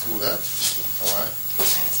girl in school, eh? Alright?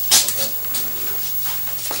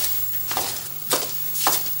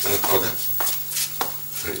 Okay.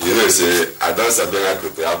 You know, say, I don't say I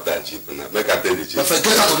could have that Jeep now. Make I take the Jeep. If I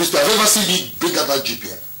get out of this place, I've never seen me bring out that Jeep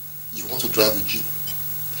here. You want to drive the Jeep?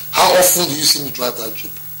 How often do you see me drive that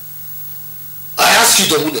Jeep? I ask you,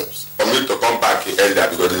 Don Williams. For me to come back earlier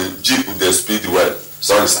because the Jeep would then speed well.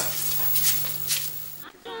 Sorry, sir.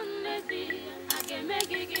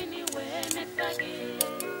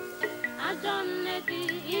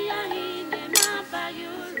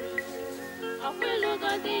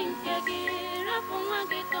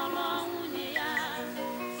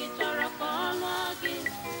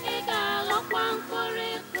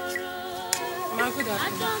 Good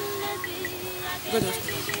afternoon. Good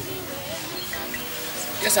afternoon.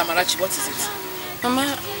 Yes, Amarachi, what is it?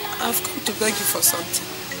 Mama, I've come to beg you for something.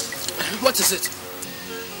 What is it?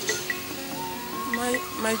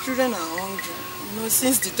 My children are hungry. You know,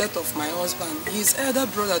 since the death of my husband, his elder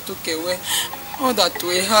brother took away all that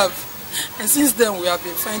we have. And since then, we have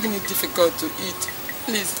been finding it difficult to eat.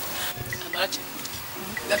 Please. Amarachi,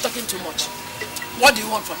 you're talking too much. What do you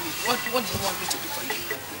want from me? What do you want me to do for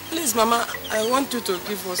you? Please, Mama, I want you to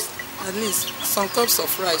give us at least some cups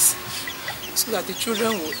of rice so that the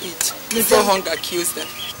children will eat before hunger kills them.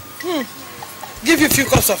 Give you a few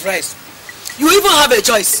cups of rice. You even have a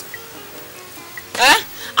choice. Eh?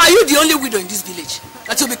 Are you the only widow in this village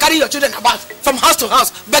that will be carrying your children about from house to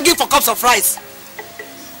house begging for cups of rice?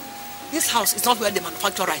 This house is not where they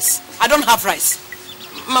manufacture rice. I don't have rice.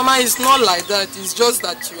 Mama, it's not like that. It's just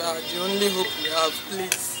that you are the only hope we have.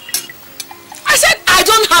 Please. I said I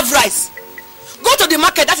don't have rice. Go to the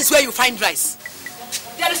market. That is where you find rice.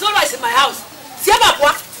 There is no rice in my house.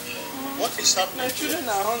 What is happening? My children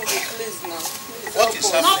are hungry, please now. Please what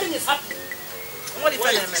is happening? Nothing is happening. What is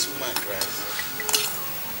Why is this woman crying?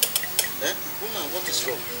 Woman, what is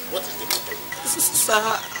wrong? What is the matter?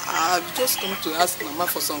 Sir, I've just come to ask Mama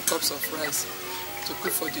for some cups of rice to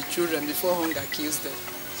cook for the children before hunger kills them.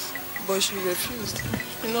 But she refused.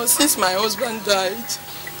 You know, since my husband died.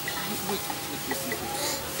 Wait.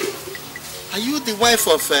 Are you the wife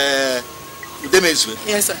of Ohameze?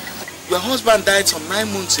 Yes, sir. Your husband died some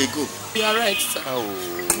 9 months ago. You are right, sir.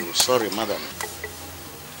 Oh, sorry, madam.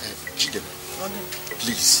 Chidem,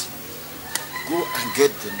 please, go and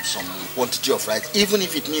get them some quantity of rice, even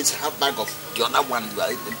if it means half bag of the other one you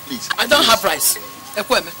are eating, please. I don't have rice.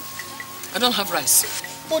 Ekweme, I don't have rice.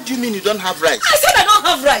 What do you mean you don't have rice? I said I don't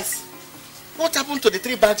have rice. What happened to the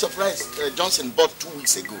 3 bags of rice Johnson bought 2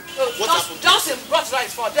 weeks ago? What happened? Johnson brought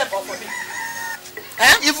rice for them or for me.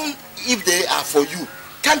 Even if they are for you,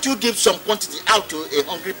 can't you give some quantity out to a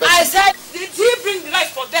hungry person? I said, did he bring the rice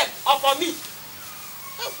for them or for me?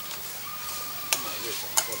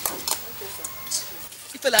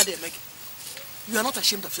 You are not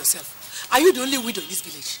ashamed of yourself. Are you the only widow in this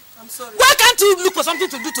village? I'm sorry. Why can't you look for something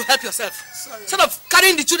to do to help yourself? Sorry. Instead of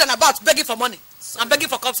carrying the children about begging for money and begging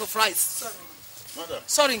for cups of rice. Sorry. Madam.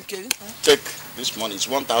 Sorry, Nkiru. Take this money. It's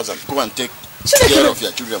 1,000. Go and take care of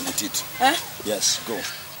your children with it. Yes, go.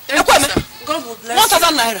 God will bless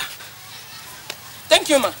 1,000 naira. Thank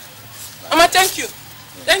you, ma. Mama, thank you.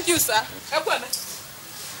 Thank you, sir.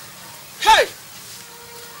 Hey!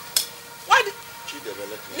 Why did...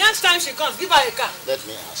 Next time she comes, give her a car. Let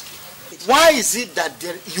me ask you. Why is it that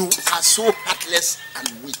you are so heartless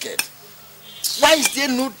and wicked? Why is there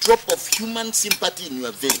no drop of human sympathy in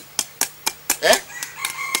your vein?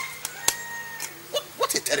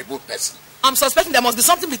 What a terrible person. I'm suspecting there must be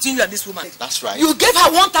something between you and this woman. That's right. You gave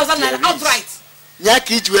her 1,000 naira outright.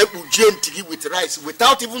 With rice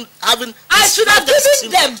without even having... I should have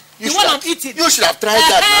given them the one I'm eating. You should have tried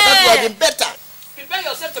that. That would have been better. Prepare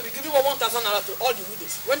yourself to be giving 1,000 naira to all the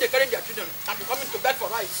widows when they carry their children and be coming to bed for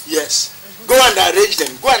rice. Yes. Go and arrange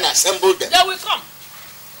them. Go and assemble them. They will come.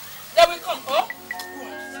 They will come. Oh?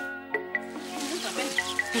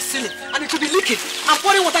 It's silly. And it will be leaking. I'm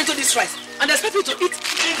pouring water into this rice. And they expect me to eat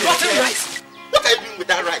rotten rice. What are you doing with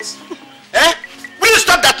that rice? Will you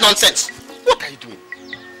stop that nonsense? What are you doing?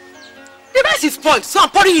 The rice is spoiled, so I'm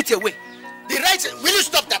pouring it away. The rice, will you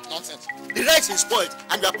stop that nonsense? The rice is spoiled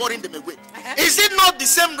and you are pouring them away. Is it not the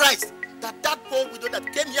same rice that poor widow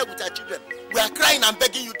that came here with her children, we are crying and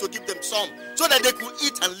begging you to give them some so that they could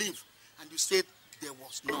eat and live? And you said there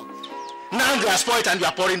was none. Now they are spoiled and you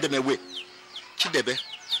are pouring them away. Chidebe,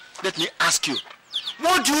 let me ask you,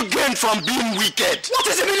 what do you gain from being wicked? What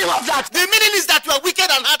is the meaning of that? The meaning is that you are wicked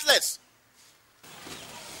and heartless.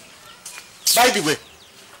 By the way,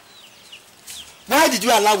 why did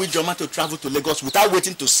you allow Ijoma to travel to Lagos without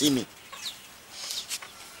waiting to see me?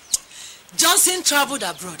 Johnson traveled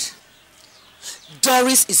abroad.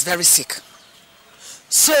 Doris is very sick.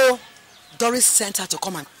 So, Doris sent her to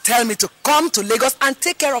come and tell me to come to Lagos and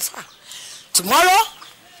take care of her. Tomorrow,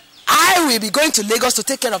 I will be going to Lagos to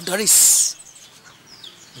take care of Doris.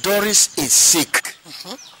 Doris is sick.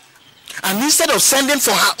 And instead of sending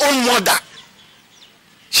for her own mother,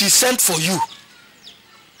 she sent for you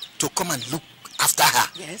to come and look after her.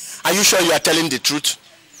 Yes. Are you sure you are telling the truth?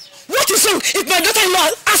 What is wrong if my daughter-in-law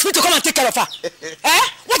asked me to come and take care of her?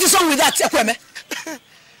 What is wrong with that, Ekweme?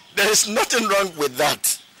 There is nothing wrong with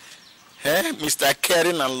that. Mr.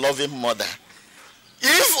 Caring and loving mother.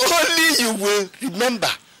 If only you will remember.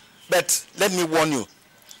 But let me warn you.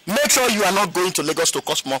 Make sure you are not going to Lagos to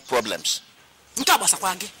cause more problems. That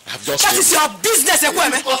is your business,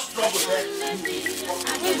 Ekweme.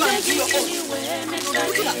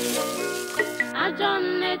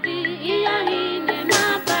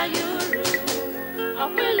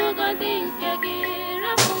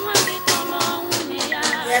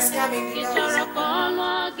 Yes, coming.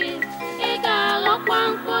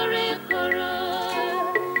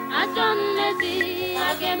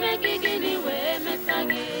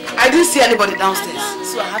 I didn't see anybody downstairs,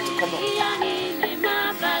 so I had to come up.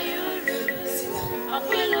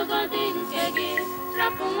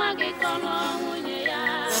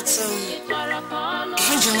 But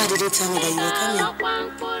Ijoma didn't tell me that you were coming.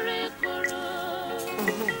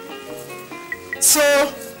 So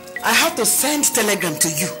I had to send telegram to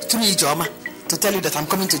you, to Ijoma, to tell you that I'm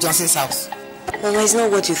coming to Johnson's house. Mama, it's not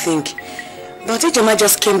what you think. But Ijoma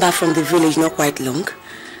just came back from the village not quite long.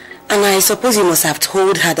 And I suppose you must have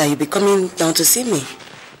told her that you'll be coming down to see me.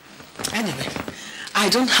 Anyway, I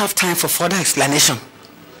don't have time for further explanation.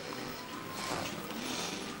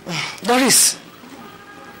 Doris,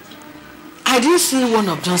 I didn't see one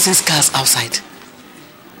of Johnson's cars outside.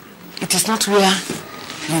 It is not where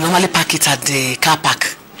you normally park it at the car park.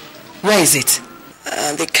 Where is it?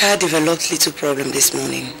 The car developed little problem this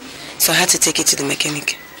morning, so I had to take it to the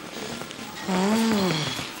mechanic.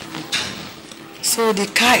 So the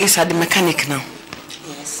car is at the mechanic now?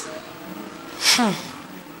 Yes.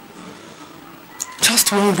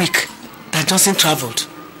 Just 1 week that Johnson traveled.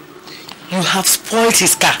 You have spoiled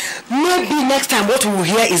his car. Maybe next time what we will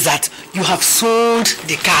hear is that you have sold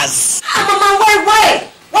the cars. Mama, why?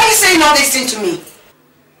 Why are you saying all this thing to me?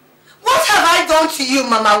 What have I done to you,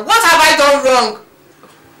 Mama? What have I done wrong?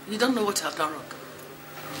 You don't know what you have done wrong.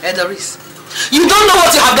 Edoris, you don't know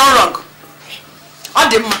what you have done wrong.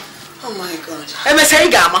 Odema. Oh my God.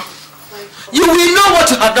 Igama. You will know what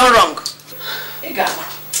you have done wrong. Igama.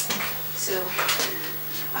 So,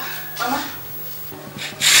 Mama,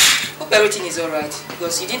 hope everything is alright,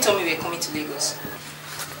 because you didn't tell me we were coming to Lagos.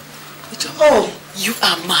 Oh, you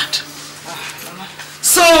are mad. Mama.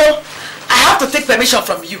 So, I have to take permission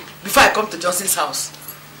from you before I come to Johnson's house.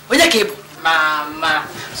 Mama.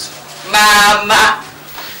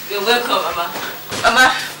 You're welcome, Mama.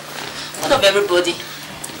 Mama, what of everybody?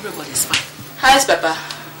 Everybody's fine. How is Papa?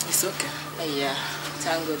 It's okay. Yeah,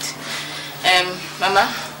 thank God.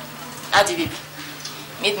 Mama, Adi baby,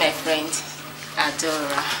 meet my friend,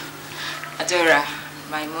 Adora. Adora,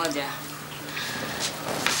 my mother.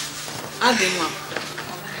 Adi, Mom.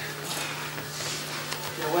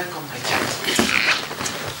 You're welcome, my child.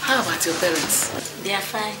 How about your parents? They are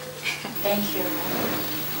fine. Thank you.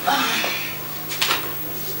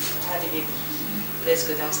 Adi baby, let's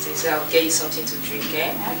go downstairs. I'll get you something to drink,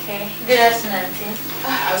 eh? Okay. Good afternoon, Auntie.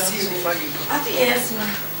 I'll see you before you go. Auntie, yes, ma'am.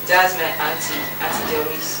 That's my auntie, Auntie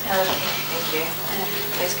Doris. Okay. Thank you.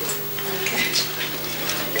 Let's go. Okay.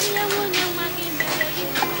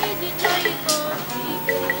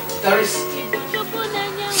 Doris,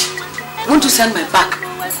 want to send my bag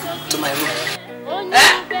to my room?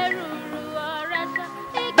 Eh?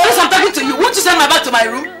 Doris, I'm talking to you. Want to send my bag to my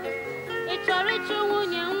room? Eh?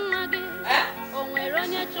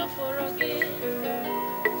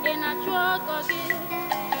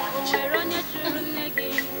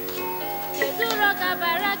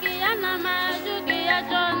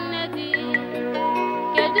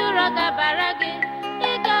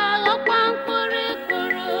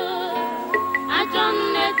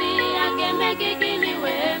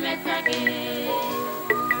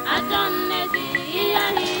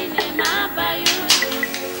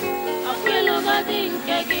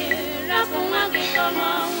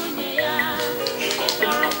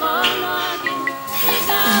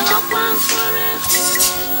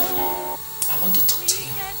 I want to talk to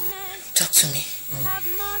you. Talk to me.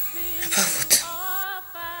 About what?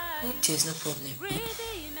 There's no problem.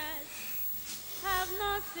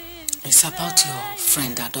 It's about your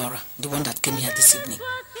friend Adora, the one that came here this evening.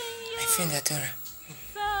 My friend Adora?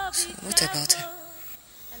 So what about her?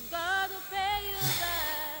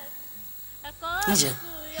 Ija,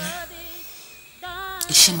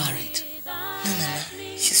 is she married? No, Mama.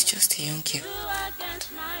 She's just a young girl.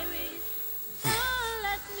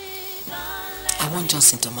 I want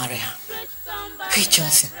Johnson to marry her. Wait,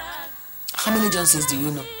 Johnson? How many Johnsons do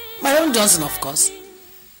you know? My own Johnson, of course.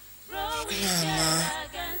 Mama,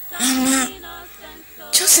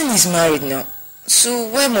 Johnson is married now. So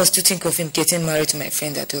why must you think of him getting married to my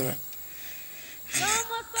friend Adora? Mama,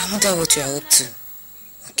 I wonder what you are up to.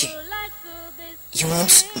 Okay. You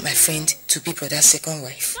want my friend to be brother's second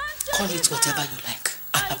wife? Call it whatever you like.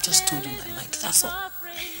 I have just told you my mind, that's all.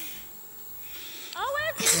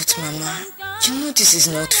 But Mama, you know this is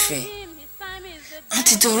not fair.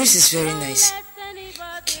 Auntie Doris is very nice.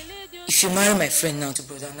 Okay, if you marry my friend now to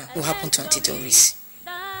brother now, what will happen to Auntie Doris?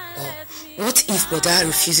 Or what if brother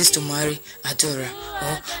refuses to marry Adora?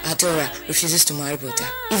 Or Adora refuses to marry brother?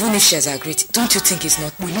 Even if she has agreed, don't you think it's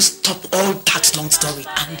not? Will you stop all that long story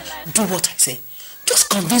and do what I say? Just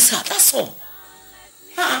convince her, that's all.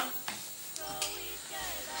 Okay.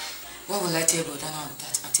 What will I tell brother now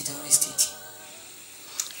that Auntie Doris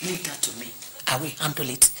did? Leave that to me. I will handle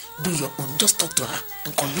it. Do your own. Just talk to her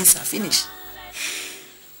and convince her. Finish.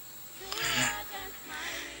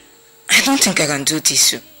 I don't think I can do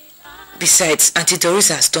this. Besides, Auntie Doris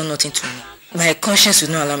has done nothing to me. My conscience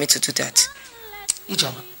will not allow me to do that.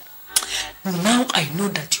 Ijoma, now I know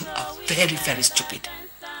that you are very, very stupid.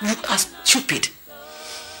 You are stupid.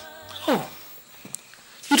 Oh,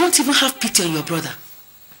 you don't even have pity on your brother.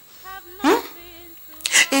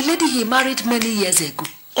 A lady he married many years ago,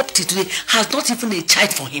 up to today, has not even a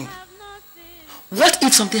child for him. What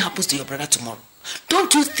if something happens to your brother tomorrow?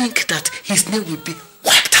 Don't you think that his name will be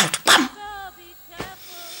wiped out? Bam!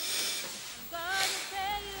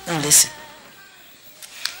 Now listen.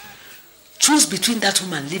 Choose between that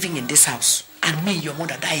woman living in this house and me, your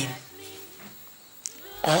mother, dying.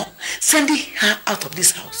 Or sending her out of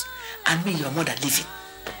this house and me, your mother, living.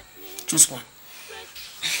 Choose one.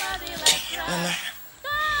 Okay, Mama.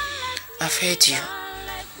 I've heard you.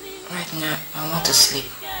 Right now, I want to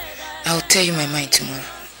sleep. I'll tell you my mind tomorrow.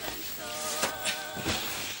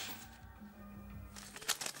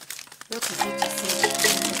 What is it to say?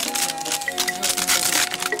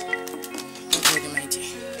 Okay, my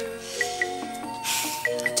dear.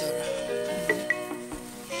 Adora,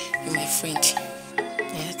 you're my friend.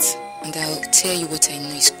 Yes? And I'll tell you what I know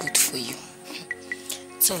is good for you.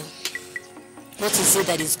 So, what is it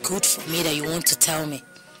that is good for me that you want to tell me?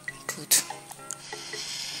 Good.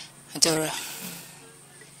 Adora,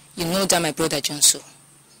 you know that my brother Johnson.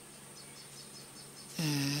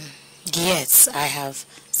 Yes, I have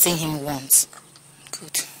seen him once.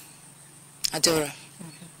 Good. Adora,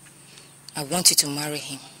 I want you to marry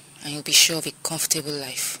him and you'll be sure of a comfortable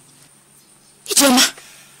life. Ijoma,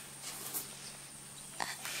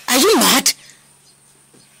 are you mad?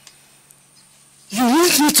 You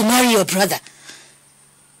want me to marry your brother?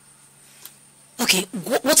 Okay,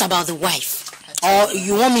 what about the wife? Or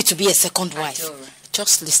you want me to be a second wife? Adora,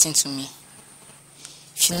 just listen to me.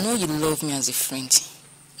 If you know you love me as a friend,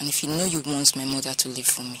 and if you know you want my mother to live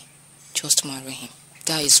for me, just marry him.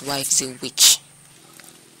 That his wife is a witch.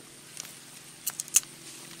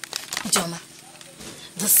 Ijoma,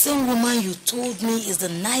 the same woman you told me is the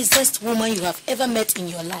nicest woman you have ever met in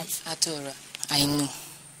your life. Adora, I know.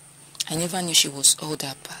 I never knew she was all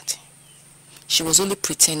that bad. She was only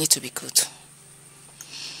pretending to be good.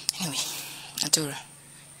 Anyway, Adora,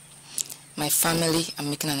 my family are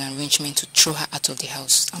making an arrangement to throw her out of the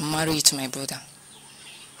house and marry you to my brother.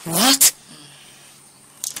 What?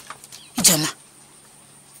 Ijoma.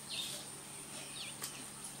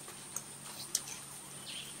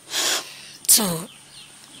 So,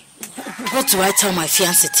 what do I tell my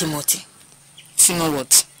fiancé Timothy? Timo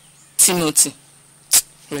what? Timothy.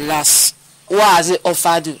 Relax. What has it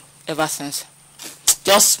offered you ever since?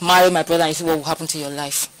 Just marry my brother and see what will happen to your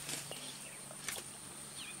life.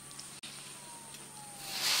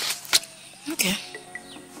 Okay.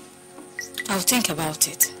 I'll think about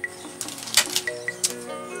it.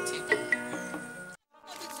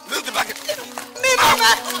 Leave the bucket. Me,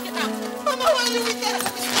 Mama! Mama, why are you with that?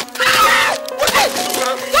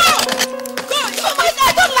 Go! Go! Mama,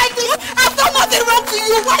 I don't like this! I've done nothing wrong to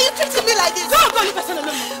you! Why are you treating me like this? Go, leave person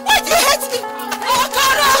alone! Why do you hate me? Oh,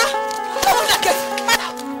 Tara!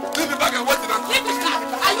 Leave the bucket, what's it on? Leave the car!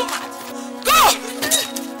 Are you mad? Go!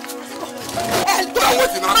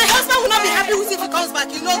 My husband will not be happy with you if he comes back,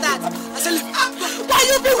 you know that. I said, why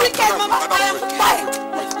you be wicked, Mama? I am fine.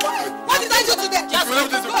 What did I do today? If you leave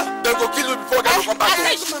this, they'll go kill you before they come back.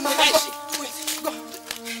 Wait, go.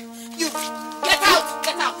 You, get out,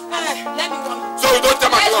 get out. Let me run. So you don't tell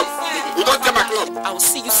my club. You don't tell my club. I will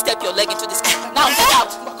see you step your leg into this car. Now get out.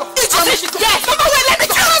 Yes, Mama, wait, let me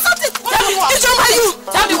tell you something. Tell me what? Ijoma, you.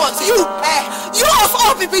 Tell me what? You of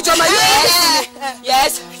all people, Ijoma, you.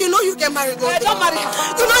 Yes. You know you get married one day. Don't marry her.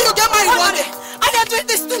 You know you get married one day. And they're doing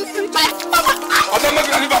this to me. Mama. I'm not going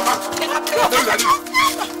to leave her back.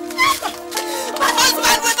 My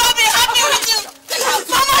husband will not be happy with you.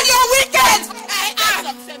 Mama, you're wicked.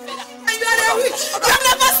 You are a witch. You're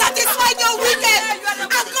never satisfied. You're wicked. And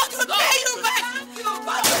God will pay you back.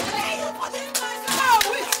 God will pay you for this.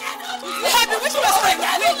 Which was my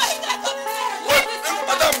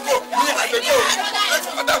Madam, go.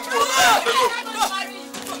 Madam, go.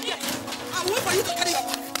 I wait for you to carry your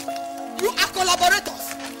back. You are collaborators.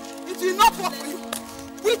 It will not work for you.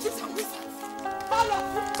 Witches and wizards. All of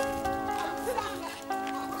you. Sit down there.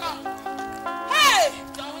 Hey!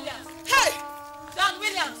 John Williams. Hey! John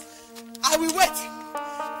Williams. I will wait.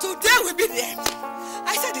 Today will be the end.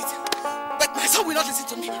 I said it. But my son will not listen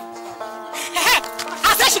to me.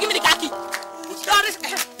 I said she give me the car key.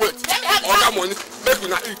 Wait. All that money, make me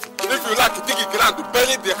not eat. If you like to dig it around to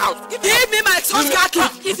bury the house. Give me my son's car key.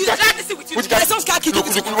 If you try to see with you, My son's car key. Look,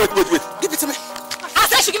 wait. Give it to me. I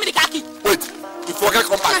said she give me the car key. Wait. If you forget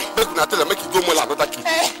come back, make me not tell her, make you go more another key.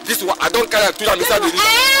 This is what I don't carry to them inside the river.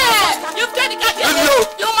 You've got the car key. Leave me alone.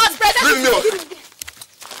 You must present. Leave me alone.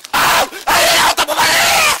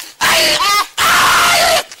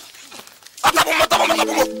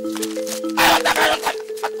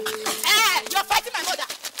 You're fighting my mother.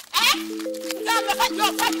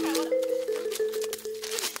 You're fighting my mother.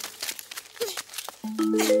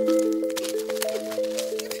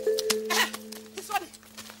 This one.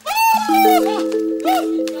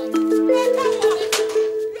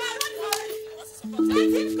 Let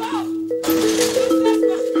him go.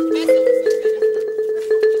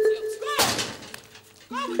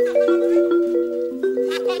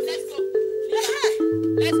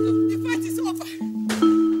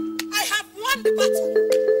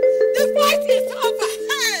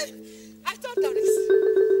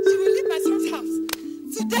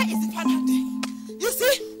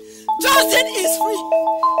 man is free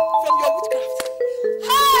from your witchcraft.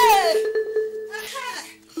 Hey!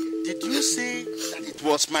 Did you say that it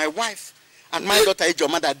was my wife and my daughter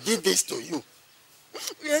Ijoma that did this to you?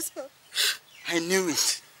 Yes, sir. I knew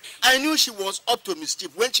it. I knew she was up to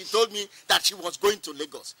mischief when she told me that she was going to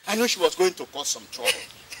Lagos. I knew she was going to cause some trouble.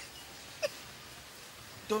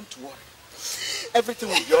 Don't worry. Everything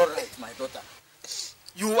will be all right, my daughter.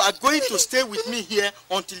 You are going to stay with me here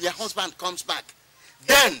until your husband comes back.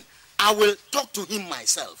 Then I will talk to him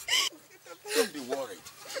myself. Don't be worried.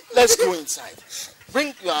 Let's go inside.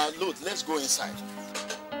 Bring your load. Let's go inside.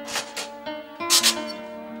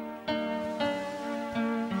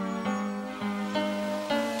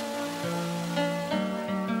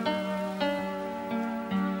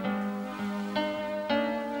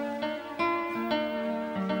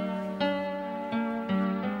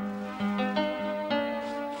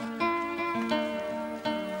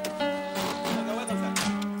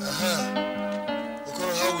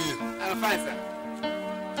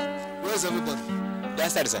 Everybody.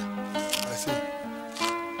 Downstairs, sir. I see.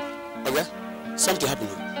 Okay. Something happened.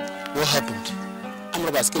 What happened? Armed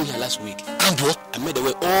robbers came here last week. And what? I made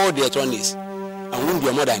away all the electronics and wounded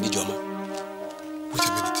your mother and Ijoma. Wait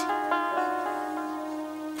a minute.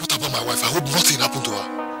 What about my wife? I hope nothing happened to her.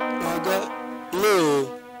 Oh God,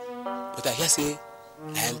 no. But I hear say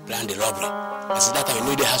I am planning the robbery. I said that time I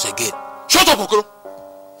know the house again. Shut up, Okoro.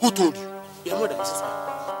 Who told you? Your mother, sister.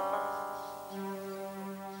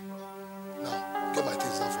 Get my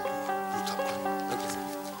things out from you. Okay, sir.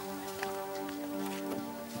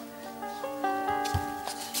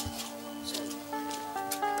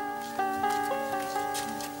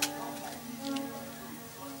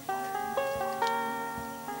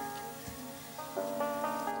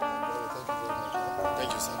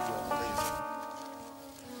 Thank you, sir.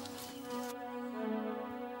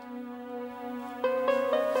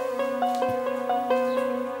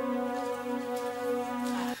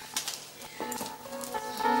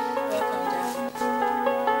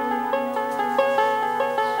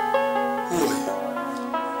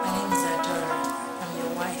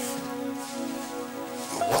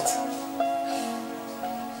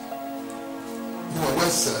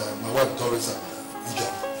 My wife Doris and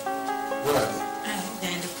Ijoma. Where are they?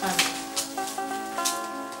 They're in the parlor.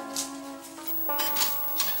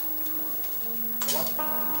 What?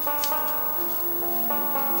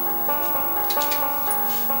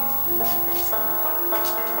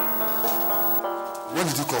 When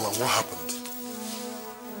did you come and what happened?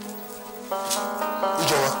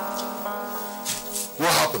 Ijoma,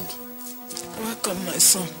 what happened? Welcome, my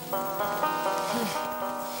son.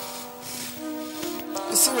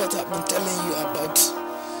 You see what I've been telling you about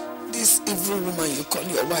this evil woman you call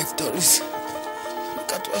your wife, Doris?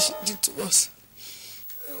 Look at what she did to us.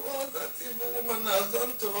 What that evil woman has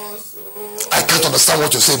done to us. Oh. I can't understand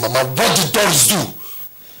what you're saying, Mama. What did Doris do?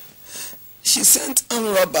 She sent armed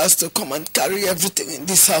robbers to come and carry everything in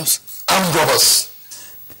this house. Armed robbers?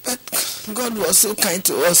 But God was so kind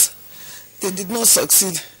to us. They did not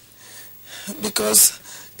succeed. Because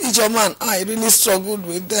Ijoma and I really struggled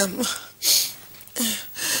with them.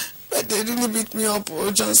 But they really beat me up,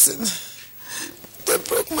 oh Johnson. They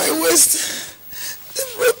broke my waist. They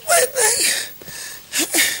broke my neck.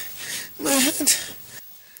 My head.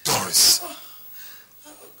 Doris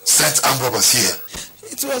sent armed robbers here.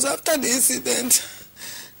 It was after the incident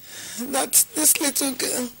that this little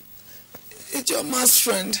girl, Ijoma's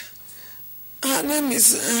friend, her name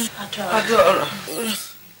is Adora.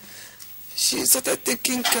 She started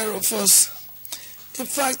taking care of us. In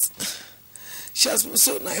fact, she has been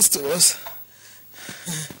so nice to us.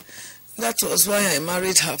 That was why I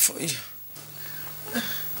married her for you.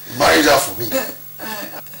 Married her for me?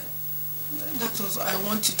 That was, I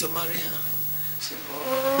want you to marry her.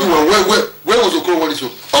 Where was Ozokwor when he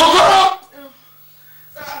spoke? Ozokwor!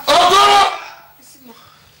 Ozokwor!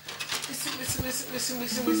 Listen.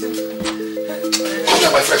 Come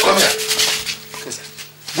here, my friend, come here.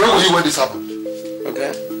 Where were you when this happened?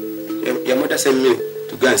 Okay. Your mother sent me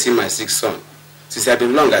to go and see my sick son. Since I've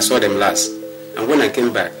been long, I saw them last. And when I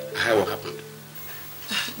came back, I heard what happened.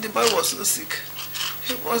 The boy was so sick.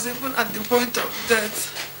 He was even at the point of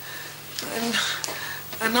death. And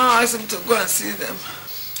I now asked him to go and see them.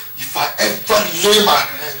 If I ever lay my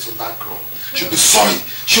hands on that girl, she'll be sorry.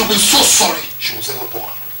 She'll be so sorry she was ever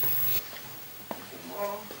born.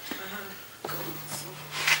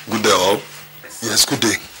 Good day, all. Yes, good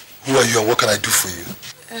day. Who are you and what can I do for you?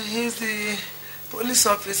 He's the police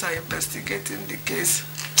officer investigating the case.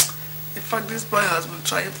 In fact, this boy has been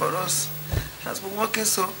trying for us. He has been working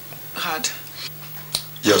so hard.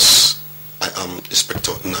 Yes, I am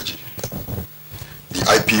Inspector Naji. the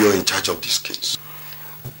IPO in charge of this case.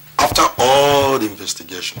 After all the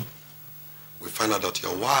investigation, we find out that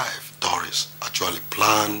your wife, Doris, actually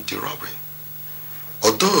planned the robbery.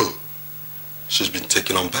 Although she's been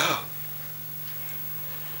taken on bail,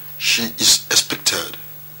 she is expected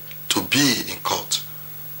to be in court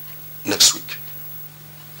next week.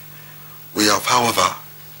 We have, however,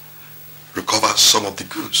 recovered some of the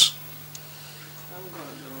goods.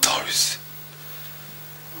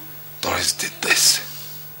 Doris did this.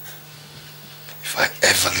 If I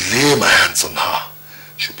ever lay my hands on her,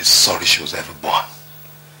 she'll be sorry she was ever born.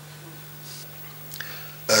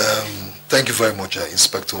 Thank you very much,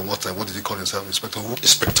 Inspector. What did you call yourself? Inspector who?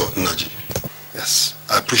 Inspector Naji. Yes,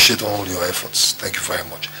 I appreciate all your efforts. Thank you very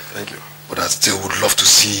much. Thank you. But I still would love to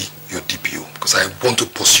see your DPO because I want to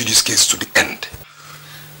pursue this case to the end.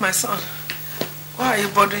 My son, why are you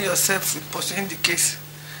bothering yourself with pursuing the case?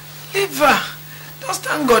 Leave her. Just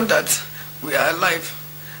thank God that we are alive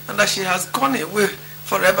and that she has gone away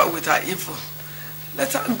forever with her evil.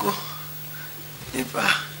 Let her go. Leave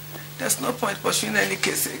her. There's no point pursuing any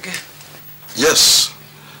case again. Yes,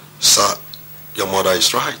 sir, your mother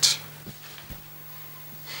is right.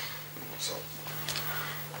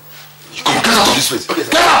 You come, get out of this place. Okay,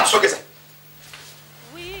 get out! Okay, sir.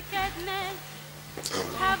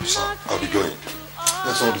 Sir, I'll be going.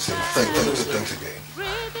 That's all the same. Thanks again.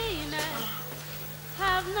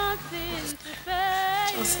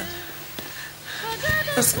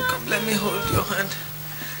 Johnson, come, let me hold your hand.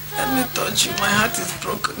 Let me touch you. My heart is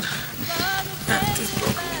broken. My heart is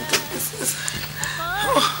broken into pieces.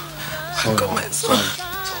 Welcome, my son.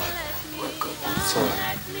 Sorry.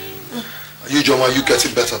 Are you, Joma, you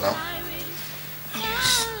getting better now?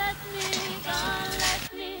 Yes.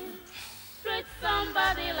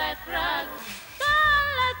 Somebody like Rag.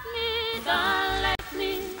 Don't let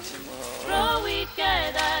me grow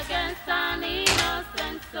wicked against an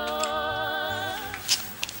innocent soul.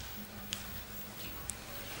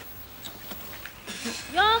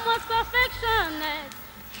 You're most affectionate,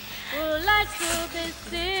 would like to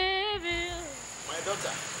deceive you. My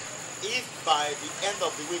daughter, if by the end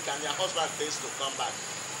of the week and your husband fails to come back,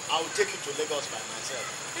 I will take you to Lagos by myself.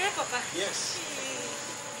 Hey, Papa. Yes.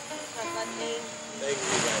 Papa, thank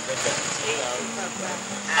you, my daughter.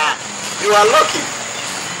 Ah, you are lucky.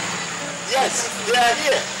 Yes, they are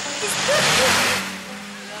here.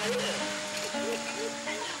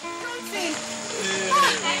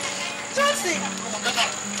 Johnson!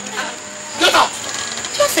 Get out!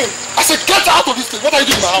 Johnson! I said get out of this place. What are you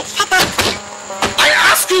doing in my house? Papa! I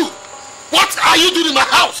ask you, what are you doing in my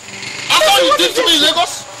house? After you did to me in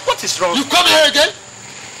Lagos? What is wrong? You come here again?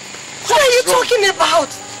 What are you talking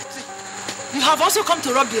about? You have also come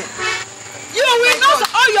to rob here. You will know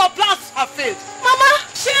all your plans have failed. Mama!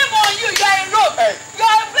 Shame on you, you are a rogue. Hey.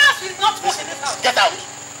 Your plans will not work in this house. Get out.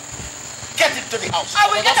 Get into the house.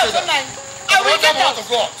 I will get out tonight. I will get out.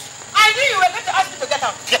 I knew you were going to ask me to get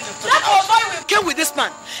out. Get into That the house. was why we came with this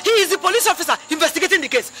man. He is the police officer investigating the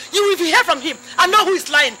case. You will hear from him and know who is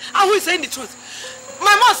lying and who is saying the truth.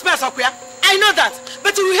 My mom smells Okwia. I know that.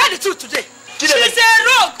 But you will hear the truth today. She's a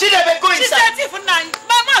rogue. She's a thief.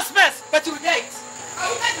 My mom smells. But you will hear it. I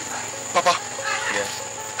will hear it. Papa, yes.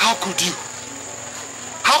 How could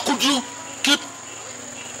you keep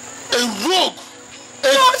a rogue,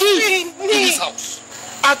 a thief in this house?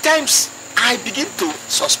 At times, I begin to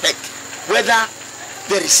suspect whether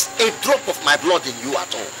there is a drop of my blood in you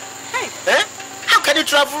at all. Hey. Eh? How can you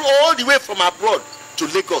travel all the way from abroad to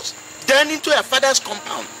Lagos, then into your father's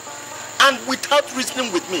compound, and without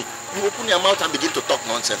reasoning with me, you open your mouth and begin to talk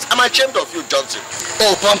nonsense? I'm ashamed of you, Johnson.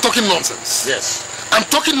 Oh, but I'm talking nonsense. Yes. I'm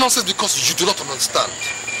talking nonsense because you do not understand.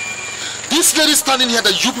 This lady standing here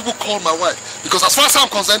that you people call my wife, because as far as I'm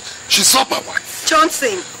concerned, she's not my wife.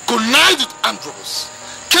 Johnson! Connived with armed robbers,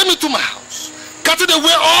 came into my house, cutting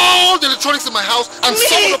away all the electronics in my house and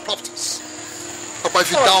some of the properties. Papa,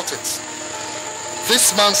 if you doubt it,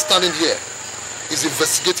 this man standing here is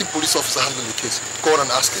investigating police officer handling the case. Go on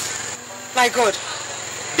and ask him. My God.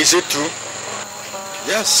 Is it true?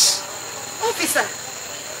 Yes. Officer.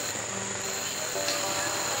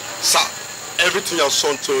 Sir, everything your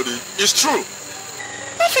son told you is true.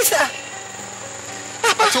 Officer.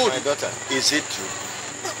 Papa. I told My daughter, is it true?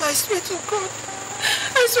 Papa, I swear to God.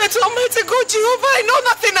 I swear to Almighty God, Jehovah, I know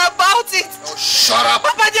nothing about it. Oh, shut up.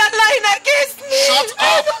 Papa, they are lying against me. Shut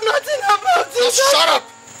up. I know nothing about it. Just shut up.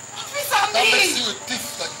 Officer, That me. makes you a thief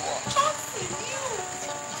like you are. Johnson, you.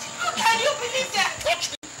 How can you believe that?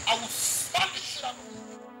 Touch me, I will smack the shit out of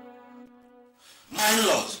you. My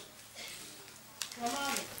lord,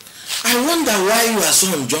 I wonder why your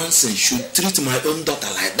son Johnson should treat my own daughter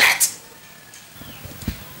like that.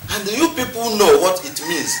 And do you people know what it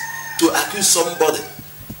means to accuse somebody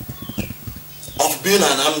of being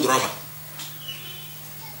an armed robber?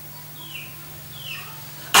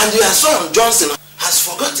 And your son Johnson has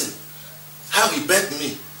forgotten how he begged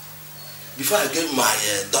me before I gave my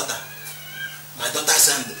daughter's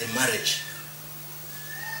hand in marriage.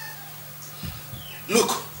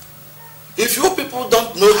 Look, if you people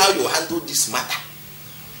don't know how you handle this matter,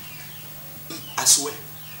 I swear,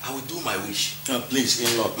 I will do my wish. Please,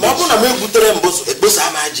 in-law.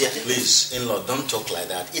 Please, in-law, don't talk like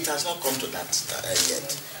that. It has not come to that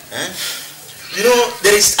yet. You know,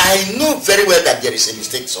 I know very well that there is a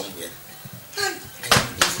mistake somewhere. I am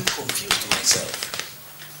even confused myself.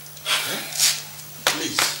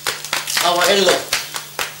 Please, our in-law,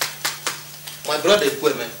 my brother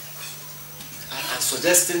Clem, I am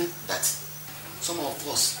suggesting that some of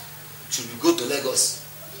us should go to Lagos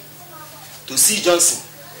to see Johnson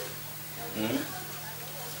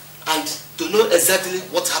and to know exactly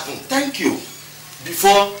what happened. Thank you.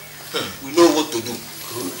 Before we know what to do.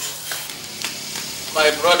 Good. My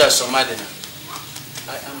brother Somadina,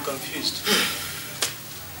 I am confused.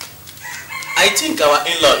 I think our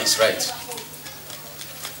in-law is right.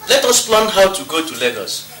 Let us plan how to go to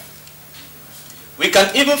Lagos. We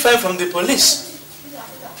can even find from the police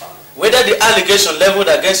whether the allegation leveled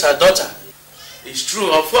against our daughter is true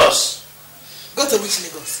or false. Go to which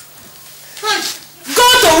Lagos? Go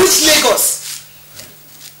to which Lagos?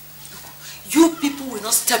 You people will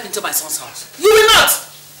not step into my son's house. You will not!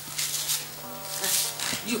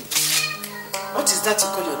 You. What is that you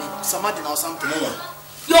call your name? Samadina or something? No.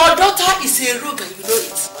 Your daughter is a rogue and you know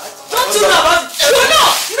it. Don't you know about it? You know!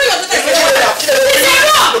 You know your daughter is a rogue. It's a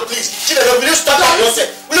rogue! Please, Chidera, will you stop at yourself?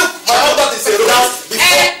 Look, my husband is a rogue.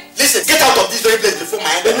 Listen, get out of this very place before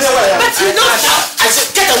my enemy. But you know now. I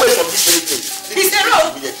said, get away from this very place. He's a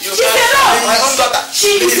rogue. She's a rogue. My own daughter.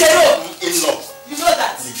 She is a rogue. In-law. You know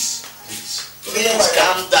that. Please,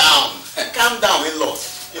 calm down. Calm down, in-law.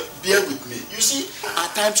 Bear with me. You see,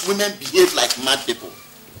 at times women behave like mad people.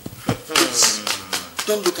 Please,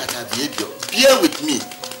 don't look at her behavior. Bear with me.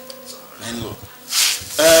 In-law.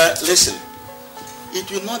 Listen, it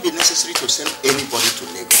will not be necessary to send anybody to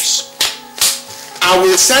Lagos. I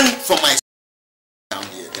will send for my down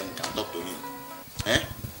here, then we can talk to him.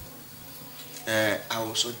 I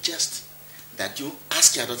will suggest that you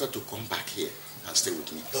ask your daughter to come back here and stay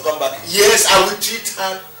with me. To come back here? Yes, I will treat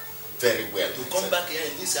her very well. To come back here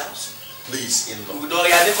in this house? Please, in-law.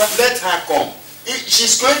 Let her come.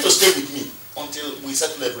 She's going to stay with me until we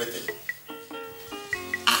settle everything.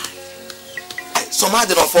 Some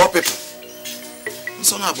other of 4 people.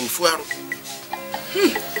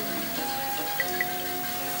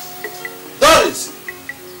 Doris!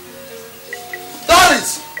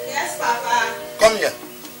 Doris! Yes, Papa. Come here.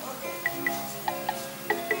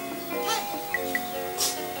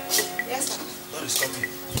 Yes, Papa. Doris, come here.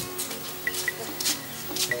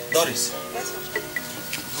 Doris. Yes, Papa.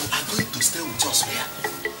 You are going to stay with us where?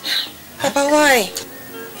 Papa, why?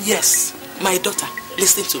 Yes, my daughter,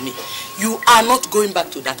 listen to me. You are not going back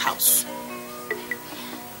to that house.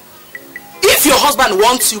 If your husband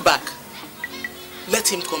wants you back, let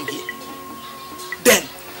him come here. Then,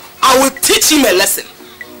 I will teach him a lesson.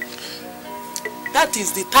 That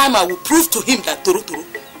is the time I will prove to him that Toro Toro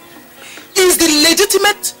is the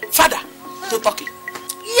legitimate father to Toki.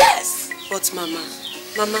 Yes! But Mama,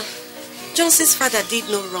 Johnson's father did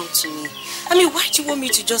no wrong to me. I mean, why do you want me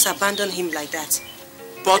to just abandon him like that?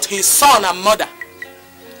 But his son and mother,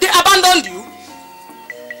 they abandoned you.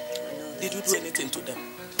 Did you do anything to them?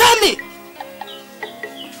 Tell me!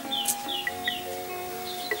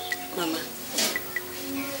 Mama,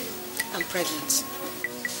 I'm pregnant.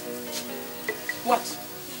 What?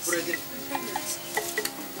 Pregnant?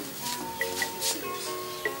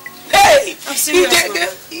 Hey! I'm serious, Mama.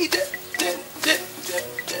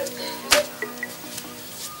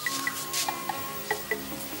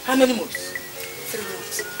 How many months? 3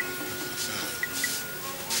 months.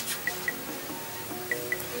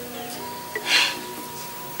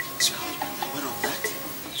 So how are you aware of that?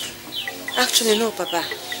 Actually, no, Papa.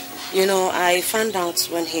 You know, I found out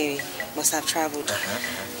when he must have traveled.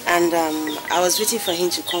 And I was waiting for him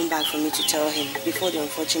to come back for me to tell him before the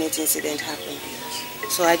unfortunate incident happened.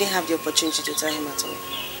 So I didn't have the opportunity to tell him at all.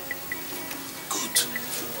 Good.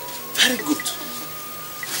 Very good.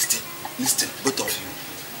 Listen, both of you.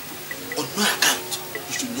 On no account,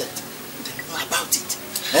 you should let them know about it.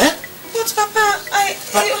 Eh? But Papa,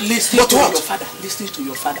 Listen to your father. Listen to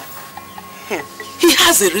your father. He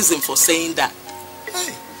has a reason for saying that.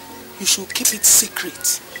 Hey, you should keep it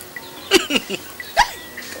secret.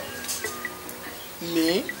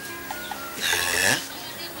 Me?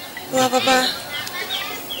 Well, Papa,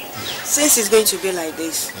 since it's going to be like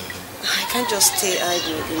this, I can't just stay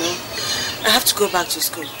idle, you know. I have to go back to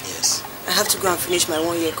school. Yes. I have to go and finish my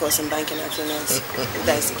 1-year course in banking and finance, if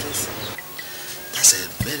that is the case. That's a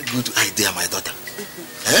very good idea, my daughter.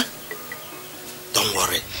 Eh? Don't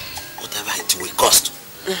worry. Whatever it will cost,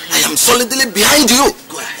 I am solidly behind you.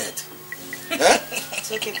 Go ahead. Eh?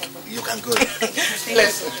 It's okay, Papa. You can go.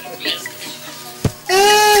 Bless you.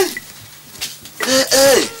 Hey! Hey,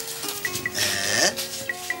 hey! Eh?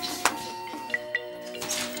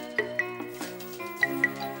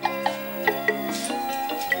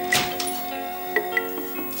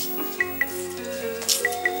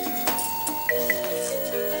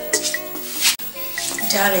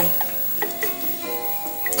 Darling.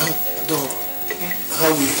 How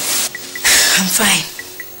are you? I'm fine.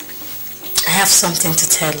 I have something to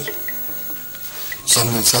tell you.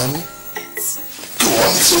 Something to tell me? Yes. Go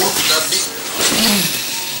on, so what could that be?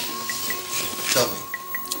 Tell me.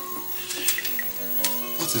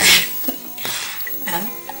 What is it?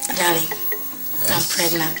 Darling, Yes. I'm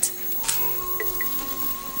pregnant.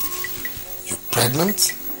 You're pregnant?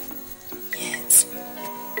 Yes.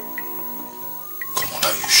 Come on,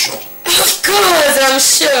 are you sure? Of course, I'm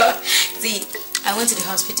sure. See, I went to the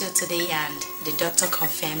hospital today and the doctor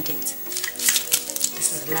confirmed it.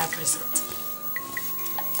 This is the lab result.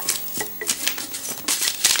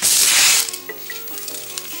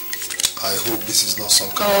 I hope this is not some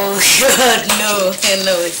kind Oh God, no,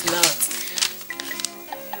 no, it's not.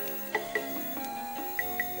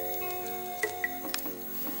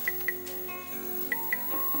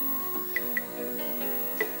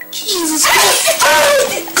 Jesus Christ! Oh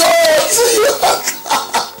God!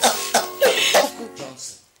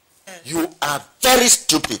 Johnson, you are very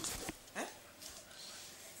stupid.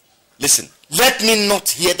 Listen, let me not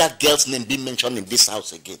hear that girl's name being mentioned in this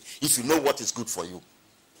house again, if you know what is good for you.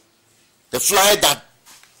 The fly that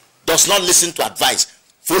does not listen to advice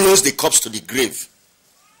follows the corpse to the grave.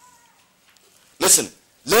 Listen,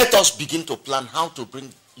 let us begin to plan how to bring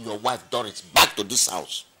your wife Doris back to this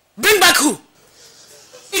house. Bring back who?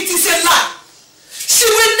 It is a lie. She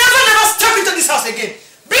will never step into this house again.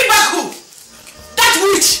 Bring back who? That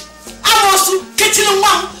witch. Amosu,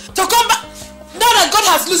 Ketilumwam, to come back. Now that God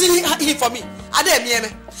has losing him for me.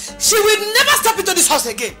 She will never step into this house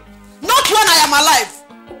again. Not when I am alive.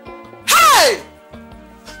 Hey!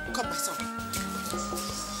 Come, my son.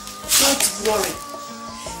 Don't worry.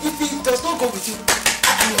 If he does not go with you,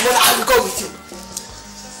 I will go with you.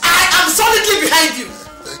 I am solidly behind you.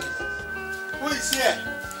 Who is here?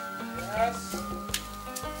 Yes.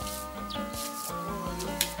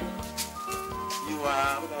 You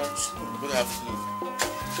are... Good afternoon.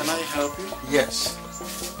 Can I help you? Yes.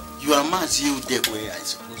 You are Maziu Dewe, I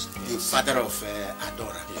suppose, the father of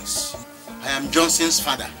Adora. Yes. I am Johnson's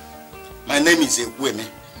father. My name is Eweme.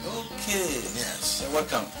 Okay. Yes. You're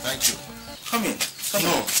welcome. Thank you. Come in.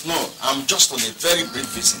 No, I'm just on a very brief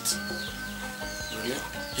visit. Really?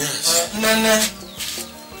 Yes. Nana.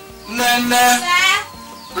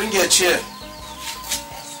 Sir? Bring your chair.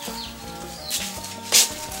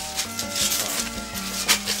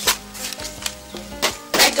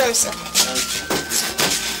 I go, sir.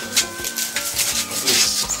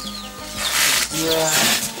 Yeah.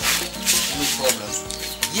 No problem.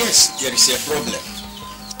 Yes, there is a problem.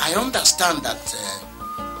 I understand that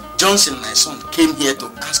Johnson, my son, came here to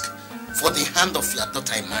ask for the hand of your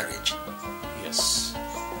daughter in marriage. Yes.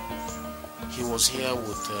 He was here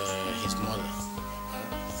with his mother,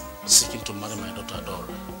 seeking to marry my daughter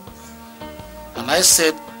Adora. And I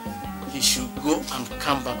said he should go and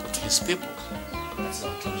come back to his people. That's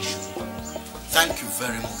our tradition. Thank you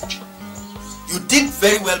very much. You did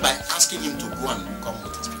very well by asking him to go and come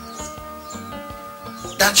with his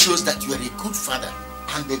people. That shows that you are a good father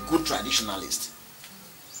and a good traditionalist.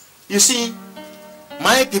 You see,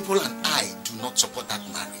 my people and I do not support that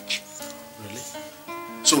marriage. Really?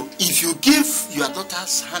 So if you give your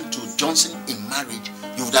daughter's hand to Johnson in marriage,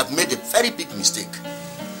 you would have made a very big mistake.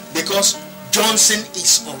 Because Johnson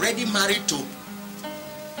is already married to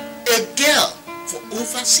a girl for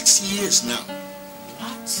over 6 years now.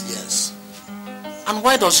 What? Yes. And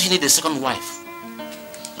why does he need a second wife?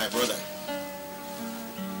 My brother,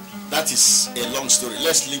 that is a long story.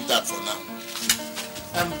 Let's leave that for now.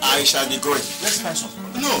 I shall be going. Let's find some.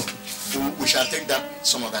 No, we shall take that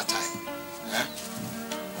some other time. Huh?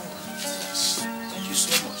 Yes. Thank you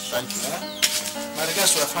so much. Thank you. My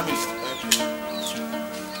regards to your family.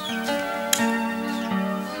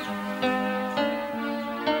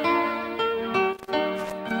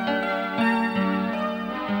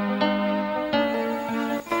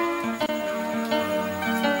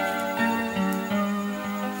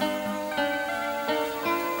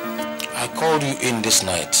 called you in this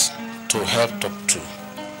night to help talk to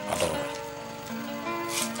Adora.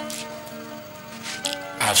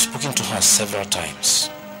 I have spoken to her several times.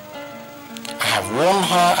 I have warned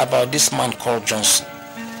her about this man called Johnson,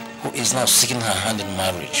 who is now seeking her hand in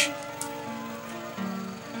marriage.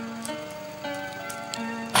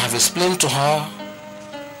 I have explained to her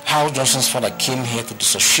how Johnson's father came here to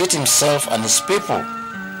dissociate himself and his people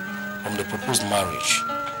from the proposed marriage.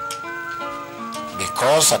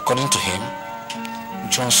 Because, according to him,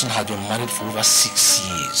 Johnson had been married for over 6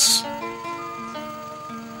 years.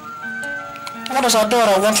 What does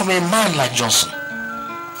Adora want from a man like Johnson?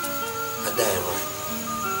 Adora,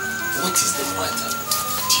 what is the matter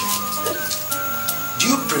with you? Do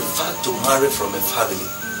you prefer to marry from a family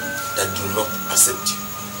that do not accept you?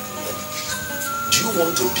 Do you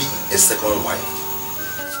want to be a second wife?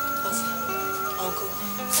 Uncle,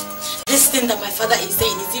 this thing that my father is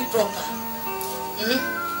saying is improper.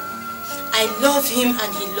 I love him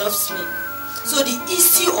and he loves me. So the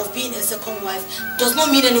issue of being a second wife does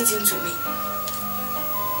not mean anything to me.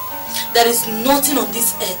 There is nothing on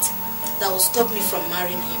this earth that will stop me from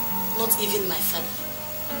marrying him. Not even my father.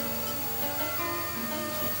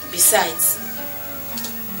 Besides,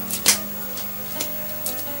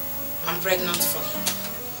 I'm pregnant for him.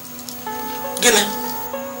 Gina.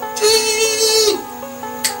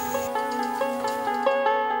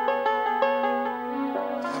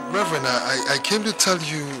 Reverend, I came to tell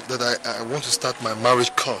you that I want to start my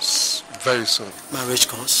marriage course very soon. Marriage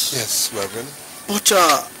course? Yes, Reverend. But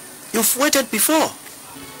you've waited before.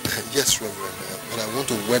 Yes, Reverend. But I want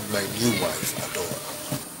to wed my new wife, Adora.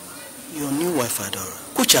 Your new wife, Adora?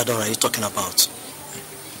 Which Adora are you talking about?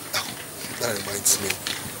 Oh, that reminds me.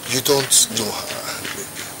 You don't know her.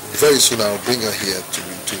 Very soon I'll bring her here to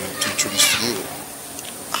introduce to you.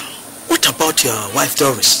 What about your wife,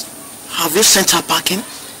 Doris? Have you sent her packing?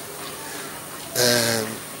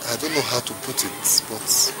 I don't know how to put it, but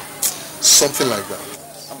something like that.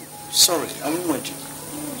 Sorry, I'm with you.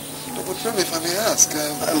 No, but Reverend, if I may ask,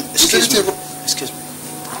 excuse me. Excuse me.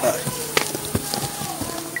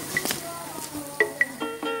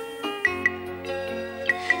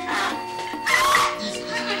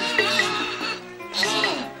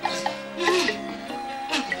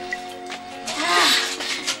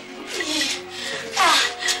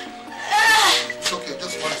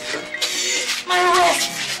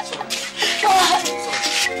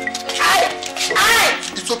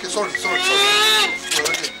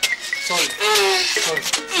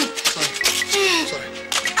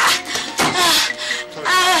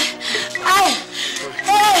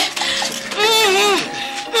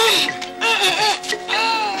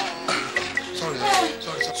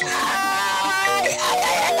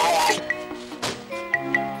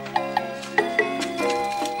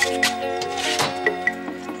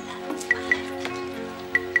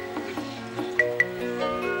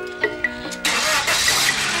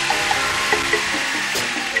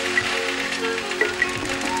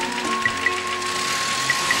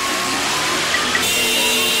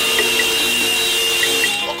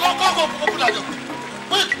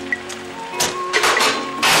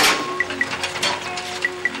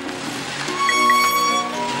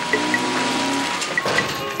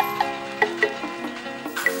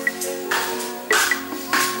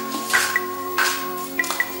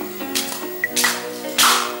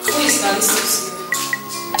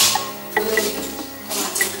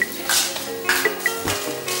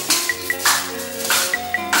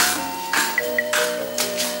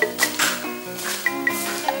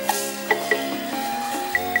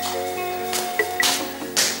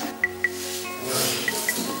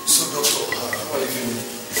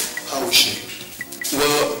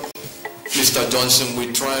 Johnson, we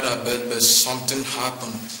tried our best, but something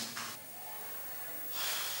happened.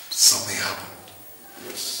 Something happened?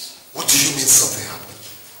 Yes. What do you mean something happened?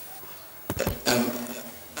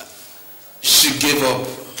 She gave up.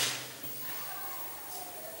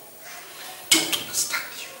 Don't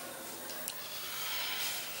understand you.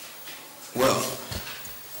 Well,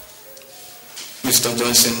 Mr.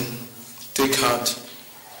 Johnson, take heart.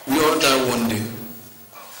 We all die one day.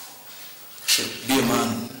 So be a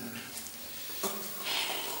man.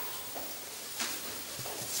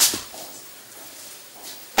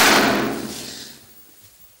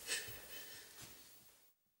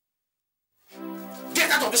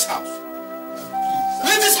 This house.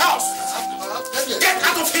 Leave this house. Get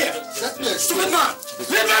out of here. Stupid man.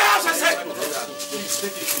 Leave my house, I said.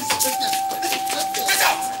 Get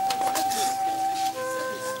out.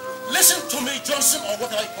 Listen to me, Johnson, or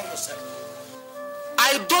whatever you call yourself.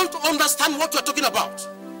 I don't understand what you're talking about.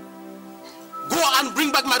 Go and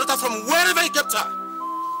bring back my daughter from wherever you kept her.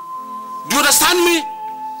 Do you understand me?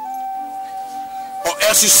 Or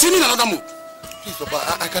else you see me in another mood. Please,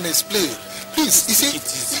 Papa, I can explain. Please, you see,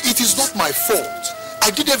 it is not my fault.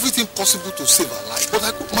 I did everything possible to save her life, but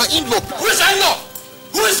my in-law... Who is your in-law?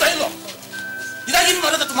 Who is your in-law? Did I give you my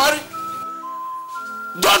daughter to marry?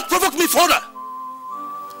 Don't provoke me further.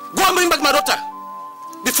 Go and bring back my daughter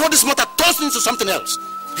before this matter turns into something else.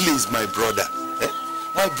 Please, my brother.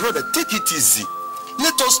 My brother, take it easy.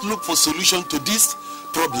 Let us look for solution to this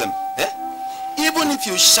problem. Even if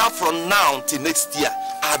you shout from now till next year,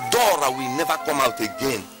 Adora will never come out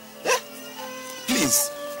again. Please,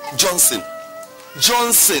 Johnson,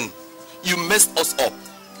 you messed us up.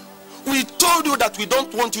 We told you that we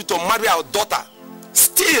don't want you to marry our daughter.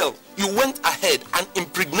 Still, you went ahead and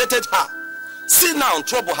impregnated her. See now,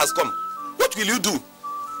 trouble has come. What will you do?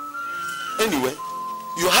 Anyway,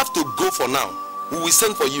 you have to go for now. We will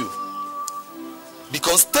send for you.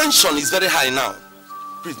 Because tension is very high now.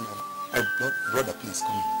 Please, ma'am. Brother, please,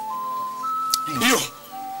 come in. Please. You!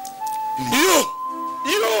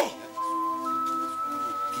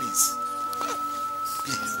 Please.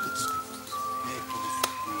 Please, let's go.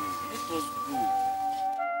 Let us go.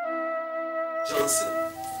 Johnson,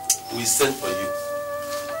 we send for you.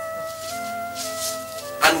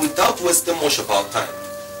 And without wasting much of our time,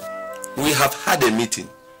 we have had a meeting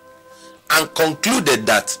and concluded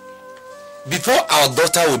that before our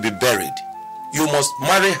daughter will be buried, you must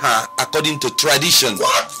marry her according to tradition.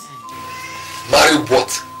 What? Marry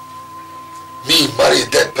what? Me marry a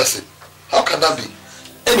dead person? How can that be?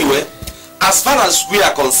 Anyway, as far as we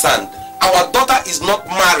are concerned, our daughter is not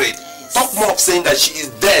married. Talk more of saying that she is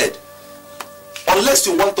dead. Unless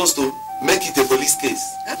you want us to make it a police case.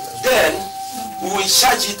 Then we will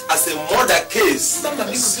charge it as a murder case.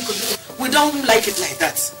 We don't like it like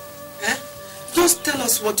that. Just tell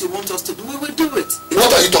us what you want us to do. We will do it.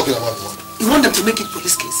 What are you talking about, Mom? You want them to make it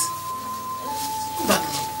police case? But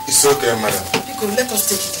it's okay, madam. Pico, let us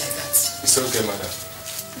take it like that. It's okay, madam.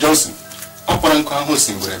 Johnson,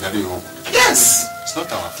 yes. It's not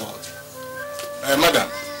our fault. Madam,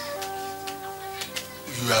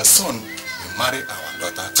 your son will marry our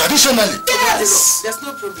daughter traditionally. Yes. There's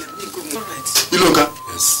no problem. All right. Iloka?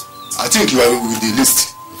 Yes. I think you are with the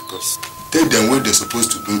list. Of course. Tell them what they're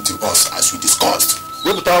supposed to bring to us as we discussed.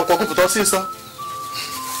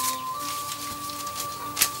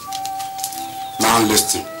 Now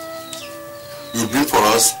listen. You bring for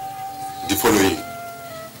us the following: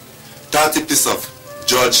 30 pieces of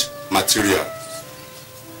George material,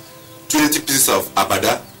 20 pieces of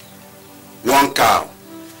abada, 1 cow,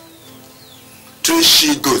 3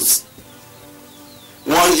 she goats,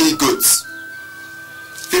 1 he goat,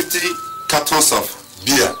 50 cartons of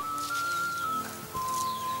beer,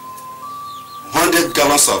 100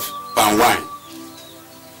 gallons of palm wine,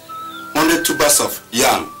 100 tubers of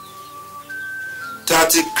yam,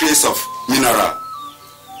 30 crates of mineral,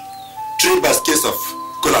 3 baskets of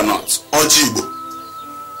kola nuts or jibo,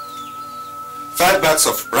 5 bags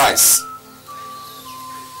of rice,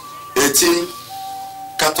 18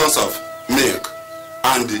 cartons of milk,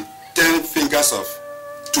 and 10 fingers of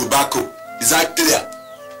tobacco. Is that clear?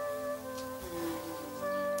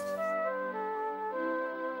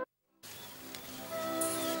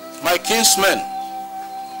 My kinsmen,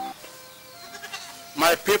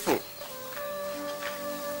 my people,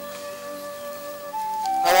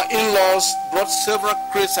 our in-laws brought several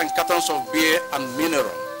crates and cartons of beer and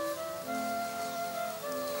mineral.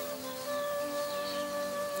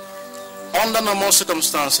 Under normal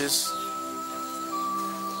circumstances,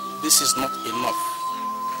 this is not enough.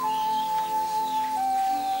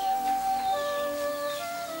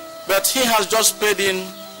 But he has just paid in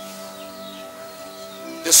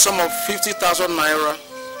the sum of 50,000 naira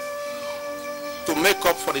to make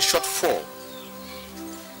up for the shortfall.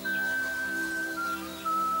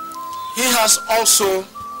 He has also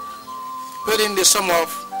paid in the sum of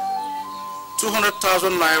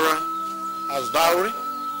 200,000 naira as dowry,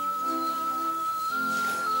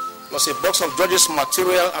 plus a box of George's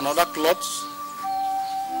material and other clothes,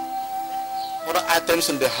 other items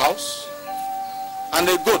in the house, and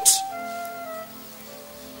a goat.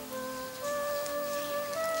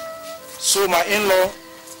 So my in-law,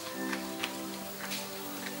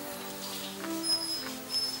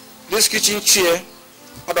 this kitchen chair,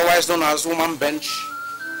 otherwise known as woman bench,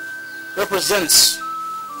 represents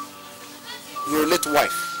your late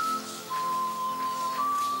wife.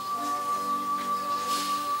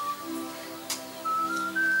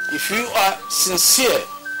 If you are sincere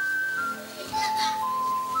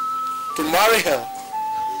to marry her,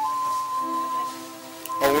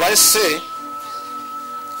 or would I say,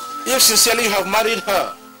 if sincerely you have married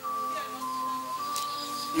her,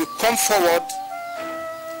 you come forward,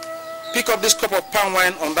 pick up this cup of palm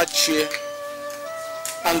wine on that chair,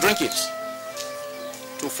 and drink it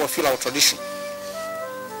to fulfill our tradition.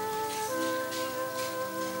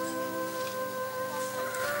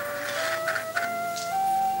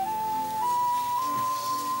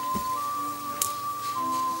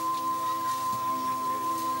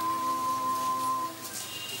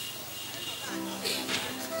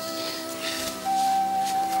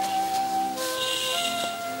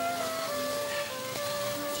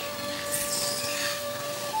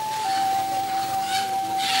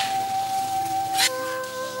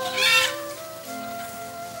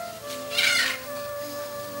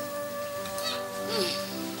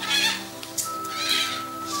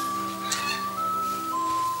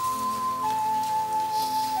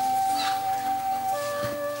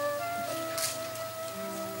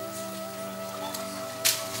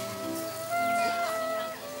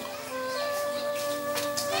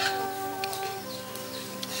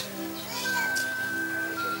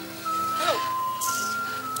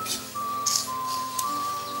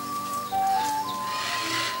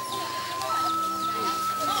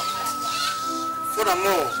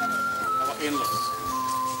 Furthermore, our in-laws,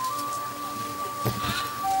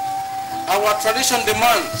 our tradition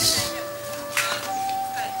demands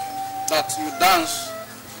that you dance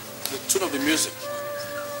to the tune of the music.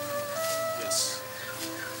 Yes.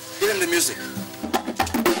 Give him the music.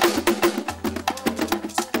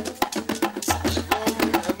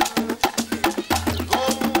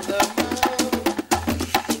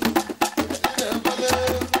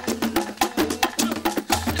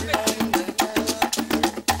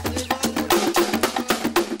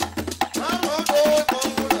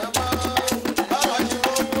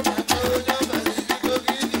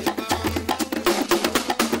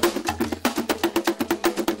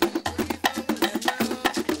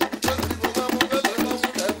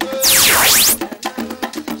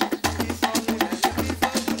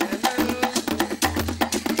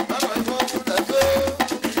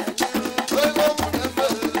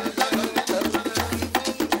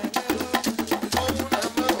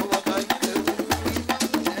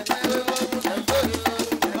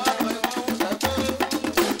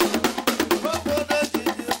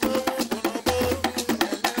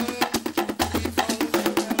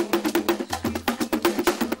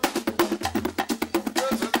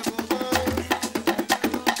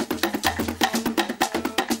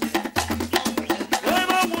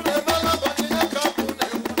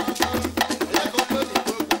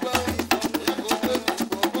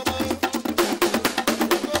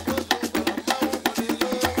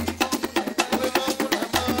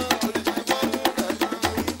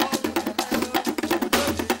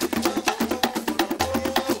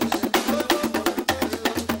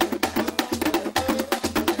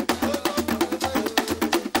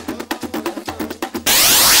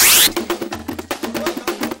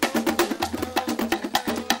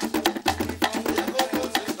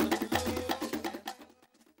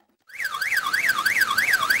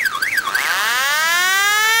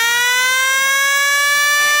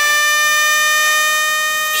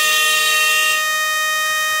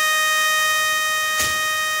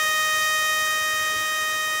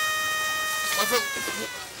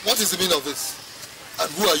 What is the meaning of this?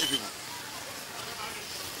 And who are you people?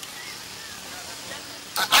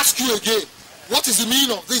 I ask you again, what is the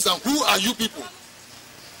meaning of this and who are you people?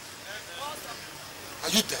 Are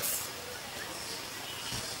you deaf?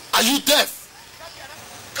 Are you deaf?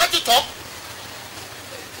 Can't you talk?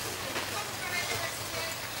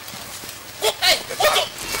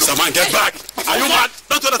 Mr. Man, get back! Are you mad?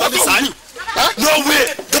 Don't you understand this sign? Huh? No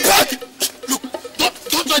way! Get back! Look,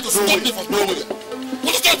 don't try to stop me from going there.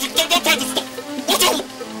 Don't try to stop.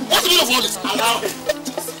 What's the meaning of all this? Allow him.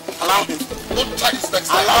 Allow him. Don't try this next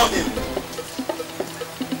time. Allow him.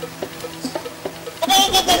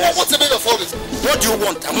 What's the meaning of all this? What do you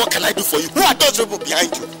want and what can I do for you? Who are those people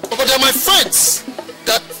behind you? But they're my friends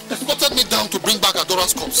that escorted me down to bring back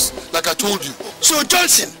Adora's corpse, like I told you. So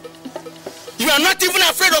Johnson, you are not even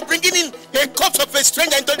afraid of bringing in a corpse of a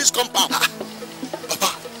stranger into this compound?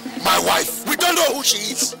 Papa, my wife. We don't know who she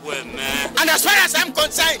is. Well, man. And as far as I'm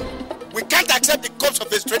concerned, we can't accept the corpse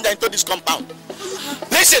of a stranger into this compound.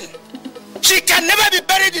 Listen, she can never be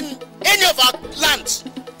buried in any of our lands.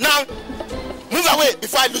 Now, move away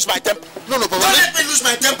before I lose my temper. No, Papa. Don't let me lose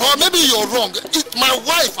my temper. Or maybe you're wrong. It's my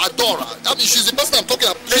wife, Adora. I mean, she's the person I'm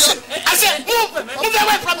talking about. Listen, I said, move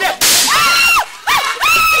away from there.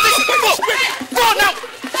 Go now.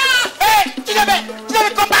 Hey, Chidebe,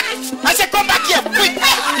 come back. I said, come back here, quick.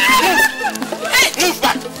 Move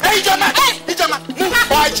back. Hey, Ijoma, move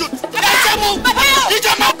or I shoot. I said, move.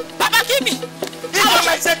 Ijoma. Papa, keep me.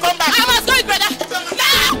 Ijoma,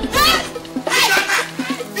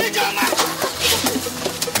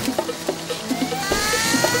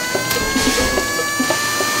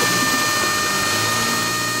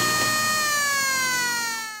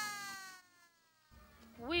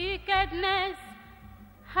 wickedness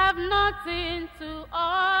have nothing to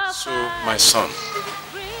offer. So, my son,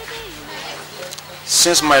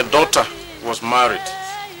 since my daughter was married,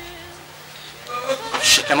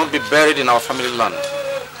 she cannot be buried in our family land.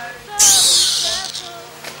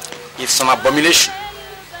 It's an abomination.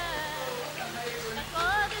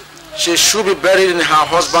 She should be buried in her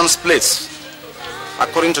husband's place,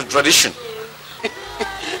 according to tradition.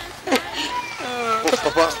 Oh,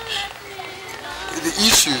 Papa, the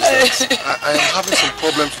issue is that I am having some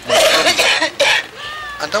problems with my family.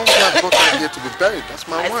 And that was why I brought her here to be buried. That's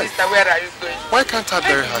my wife. Sister, where are you going? Why can't I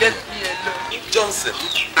bury her here? Johnson,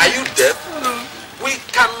 are you deaf? No. We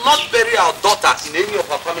cannot bury our daughter in any of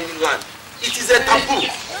our family land. It is a taboo.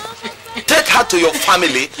 Take her to your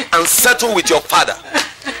family and settle with your father.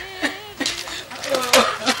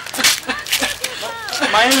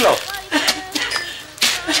 My in-law.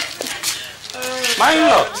 My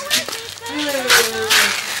in-law.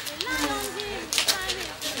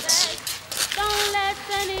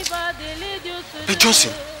 Hey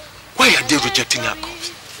Johnson, why are they rejecting our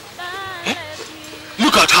cause? Eh?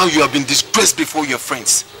 Look at how you have been disgraced before your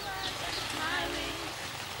friends.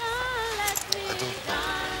 I don't know.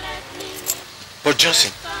 But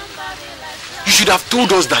Johnson, you should have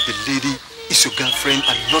told us that the lady is your girlfriend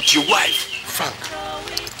and not your wife. Frank,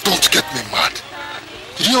 don't get me mad.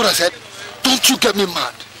 Did you hear what I said? Don't you get me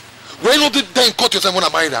mad. Were you not there in court yourself when I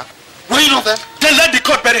married her? Were you not there? Then let the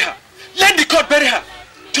court bury her. Let the court bury her.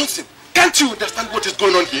 Johnson, can't you understand what is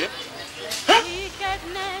going on here? Huh?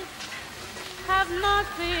 Wickedness have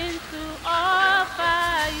nothing to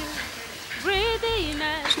offer you.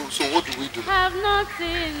 Greediness So what do we do? have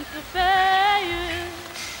nothing to pay you.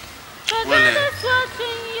 But Well, God is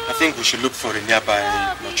watching you. I think we should look for a nearby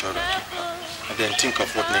mortuary and then think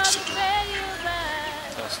of what next to do.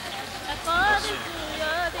 According to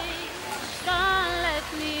your deeds, don't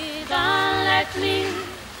let me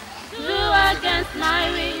do against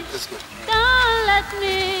my wish. Don't let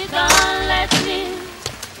me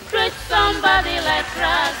treat somebody like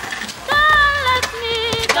trash. Don't let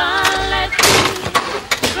me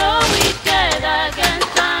grow wicked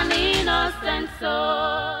against an innocent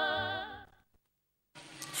soul.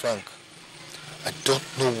 Frank, I don't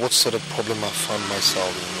know what sort of problem I found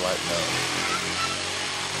myself in right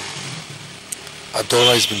now.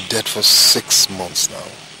 Adora has been dead for 6 months now,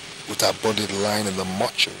 with her body lying in the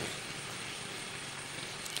mortuary.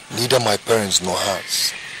 Neither my parents nor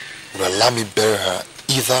hers will allow me bury her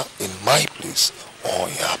either in my place or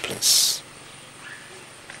in her place.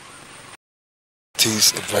 It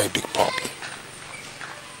is a very big problem.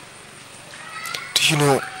 Do you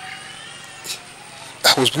know,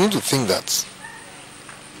 I was beginning to think that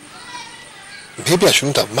maybe I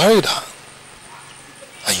shouldn't have married her.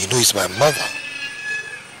 And you know, it's my mother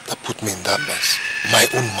that put me in that mess. My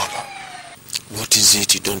own mother. What is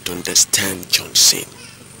it you don't understand, Johnson?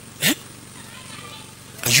 Eh?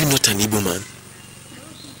 Are you not an Igbo man?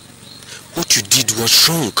 What you did was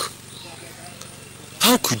wrong.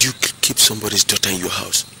 How could you keep somebody's daughter in your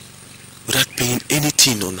house without paying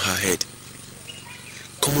anything on her head?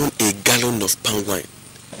 Common a gallon of palm wine,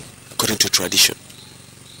 according to tradition,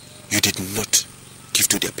 you did not give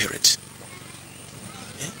to their parents.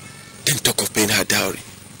 Eh? Then talk of paying her dowry.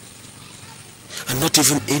 And not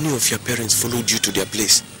even any of your parents followed you to their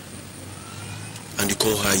place. And you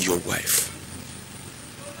call her your wife.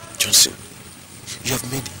 Johnson, you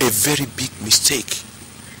have made a very big mistake.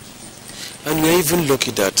 And you are even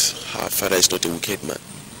lucky that her father is not a wicked man.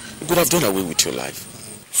 You could have done away with your life.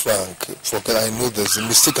 Frank, forget, I know there's a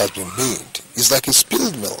mistake has been made. It's like a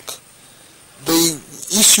spilled milk. The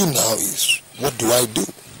issue now is, what do I do?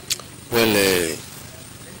 Well,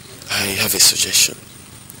 I have a suggestion.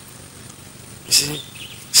 You see,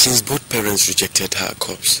 since both parents rejected her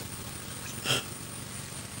corpse,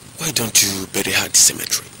 why don't you bury her at the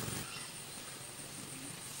cemetery?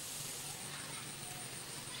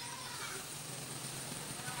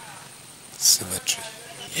 Cemetery.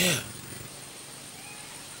 Yeah.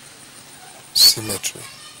 Cemetery.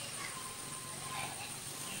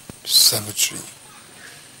 Cemetery.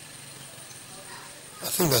 I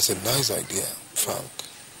think that's a nice idea, Frank.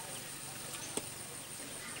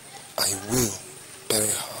 I will bury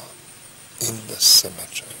her in the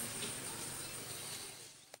cemetery.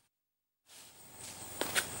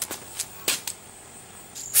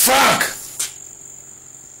 Frank!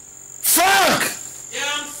 Frank! Yeah,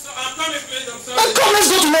 I'm coming, please. I'm sorry. Come, let's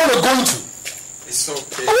go to where we're going to. It's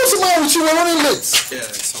okay. What's the matter with you? We're running late. Yeah,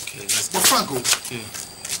 it's okay. Let's go. But Franco,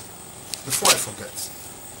 before I forget,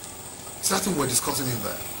 something we're discussing in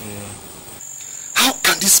there. Yeah. How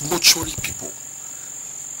can these mortuary people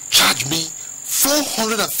charge me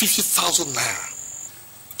 450,000 naira.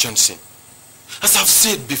 Johnson, as I've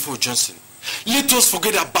said before, Johnson, let us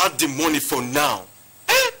forget about the money for now.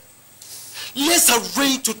 Let's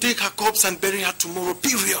arrange to take her corpse and bury her tomorrow,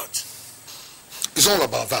 period. It's all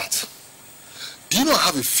about that. Do you not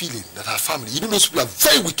have a feeling that her family, those people are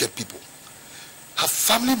very wicked people? Her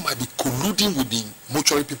family might be colluding with the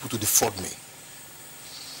mortuary people to defraud me.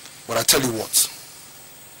 But I tell you what,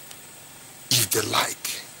 if they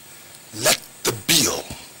like, let the bill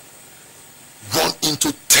run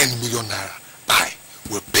into 10 million naira. I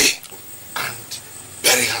will pay and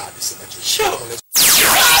bury her at the cemetery. Sure.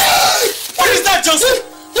 What is that, Joseph?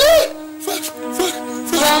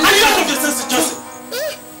 Are you out of your senses, Joseph?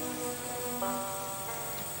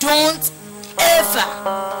 Don't ever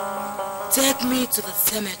take me to the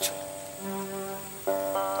cemetery.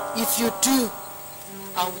 If you do,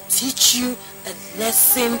 I will teach you a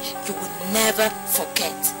lesson you will never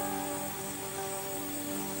forget.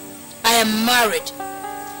 I am married.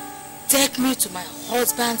 Take me to my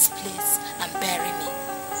husband's place and bury me.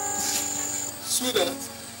 Sweetheart,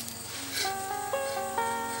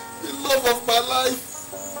 the love of my life.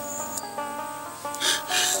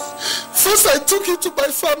 First I took you to my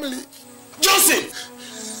family. Joseph!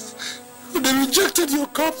 They rejected your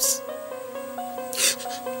corpse.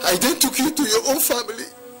 I then took you to your own family.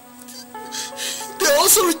 They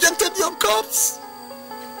also rejected your corpse.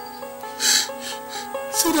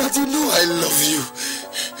 So that you know I love you.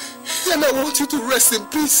 And I want you to rest in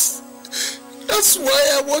peace. That's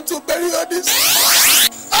why I want to bury you on this.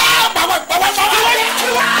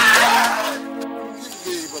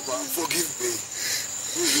 Forgive me.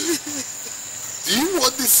 Do you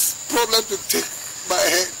want this problem to take my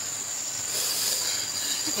head?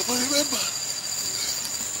 Papa, remember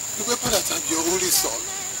that I'm your only son.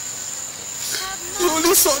 The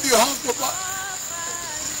only son you have, Papa.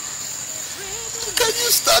 Can you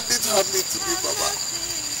stand it happening to me, Papa?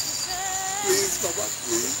 Please, Papa,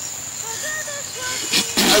 please.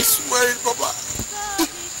 I swear it, Papa.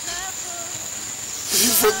 If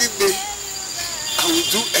you forgive me, I will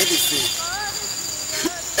do anything.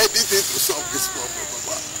 Anything to solve this problem,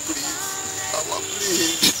 Papa. Please. Papa,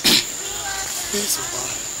 please. Please, Papa.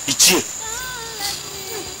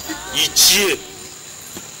 Ichie.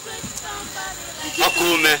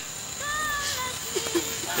 Akume.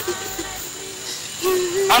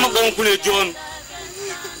 Ano kong kule John.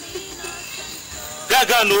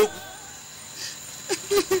 Gaga no.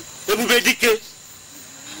 Ebube dike.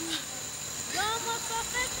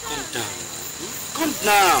 Calm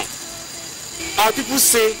down. Our people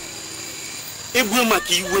say, Ebwe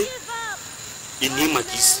makiwe, Ine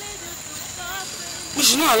makis. We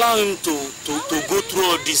should not allow him to go through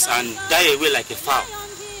all this and die away like a fowl.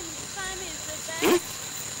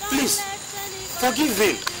 Please, forgive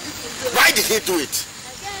him. Why did he do it?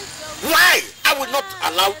 Why? I will not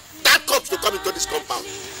allow that corpse to come into this compound.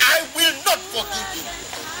 I will not forgive him.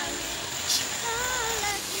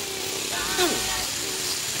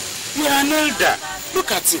 You are an elder.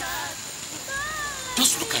 Look at him.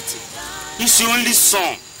 Just look at him. He's your only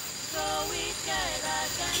son.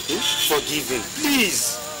 Forgive him,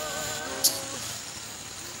 please.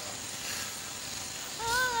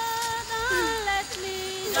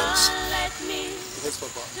 Johnson. Yes,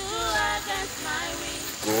 Papa.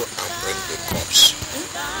 Go and bring the corpse.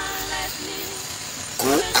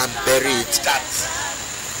 Go and bury it. That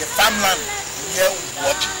the farmland here will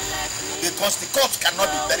watch because the corpse cannot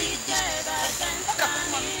be buried in this.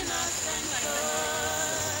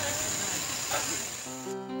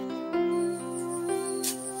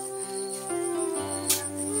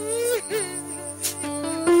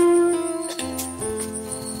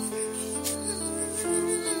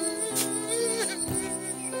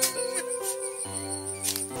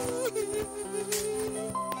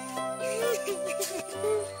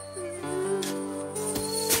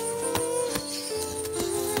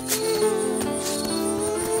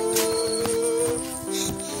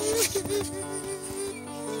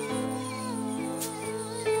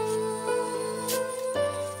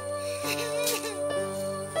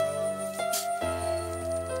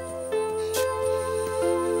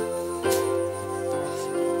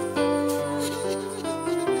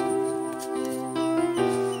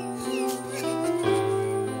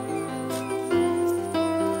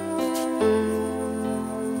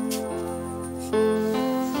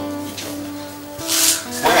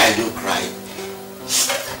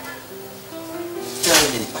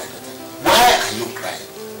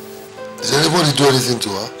 Do anything to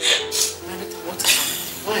her?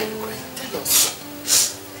 Why are you crying? Tell us.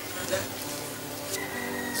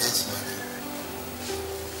 Yes, ma'am.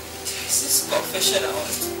 This is confession I want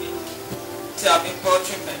to make. to have been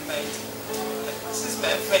bothering my mind. This is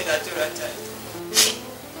my friend Adora died.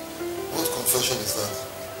 What confession is that?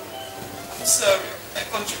 I'm sorry. I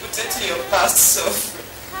contributed to your past suffering.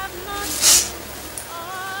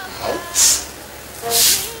 How?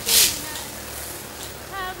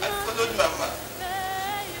 I followed Mama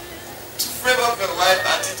to frame up your wife,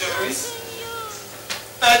 Auntie Doris.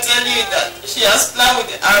 I tell you that she has planned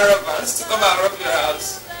with the Arabs to come and rob your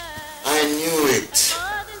house. I knew it.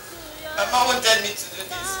 Mama wanted me to do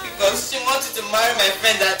this because she wanted to marry my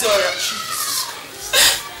friend Adora.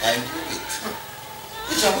 I knew it.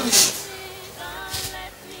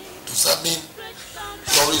 Does that mean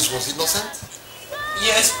Doris was innocent?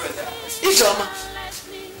 Yes, brother. Ijoma,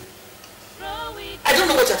 I don't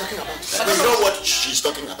know what you're talking about. You know what she's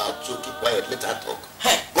talking about, so keep quiet, let her talk.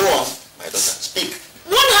 Go on, my daughter, speak.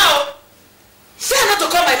 One how? Say her not to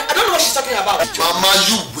come, I don't know what she's talking about. Mama,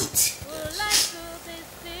 you wait.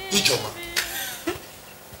 Ijoma,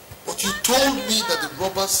 but you told me that the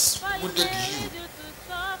robbers wounded you.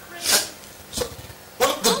 So,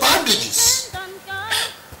 what the bandages?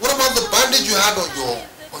 What about the bandage you had on your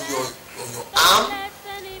arm?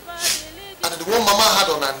 And the one Mama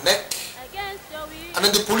had on her neck? And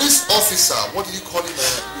then the police officer, what did you call him?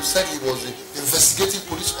 You said he was the investigating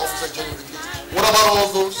police officer during the case. What about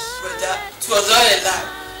all those? Brother, it was all a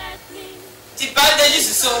lie. The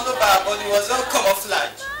bandages you saw all over her body was all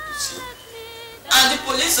camouflage. And the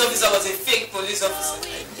police officer was a fake police officer.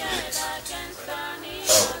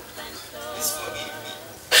 Oh. Please forgive me.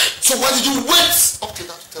 So why did you wait up till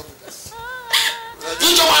now to tell me this?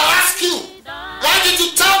 Ijoma, I ask you, why did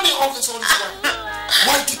you tell me all this while?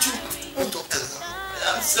 Why did you wait up till now?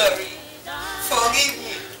 I'm sorry. Forgive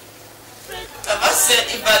me. Mama said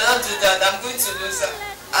if I don't do that, I'm going to lose her.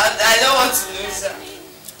 And I don't want to lose her.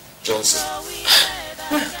 Johnson,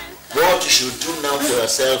 what you should do now for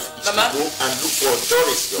yourself is to go and look for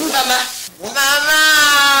Doris, your wife. Mama!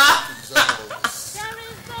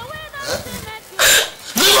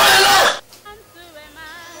 Leave her alone!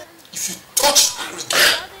 If you touch her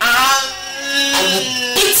again, I will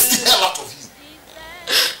beat the hell out of you.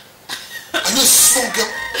 Are you a small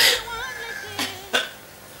girl?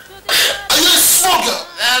 Are you a small girl?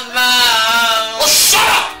 Mama! Oh, shut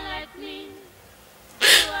up!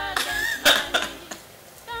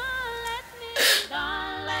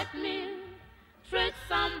 Don't let me treat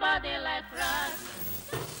somebody like that.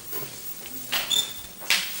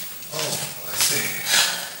 Oh, I see.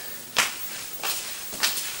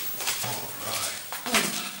 All right.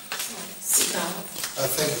 Sit down.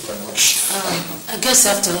 Thank you very much. I guess I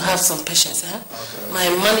have to have some patience, huh? Okay. My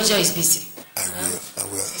manager is busy. I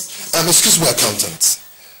will. Excuse me, accountant.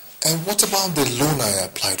 And what about the loan I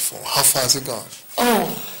applied for? How far has it gone?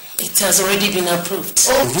 Oh, it has already been approved.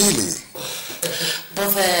 Oh, really?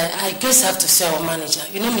 But I guess I have to see our manager.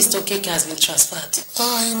 You know, Mr. Okeke has been transferred.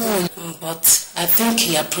 I know. But I think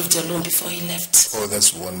he approved the loan before he left. Oh,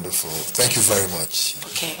 that's wonderful. Thank you very much.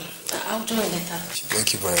 Okay, I'll do it later.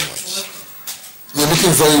 Thank you very much. You're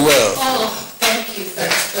looking very well. Oh, thank you.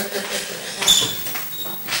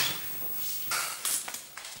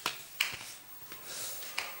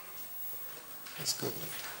 That's good.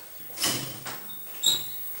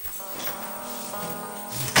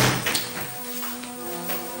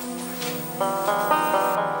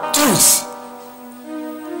 Doris,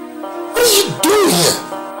 what are you doing here?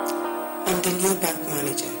 I'm the new bank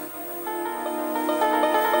manager.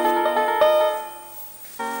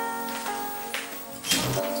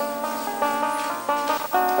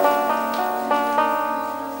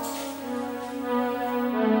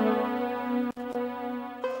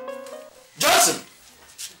 Johnson,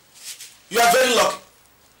 you are very lucky.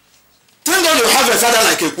 Thank God you have a father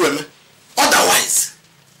like Ekweme. Otherwise,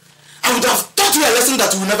 I would have taught you a lesson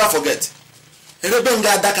that you will never forget. You are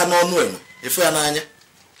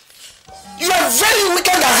very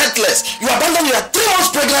wicked and heartless. You abandoned your 3 months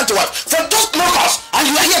pregnant wife for just no cause, and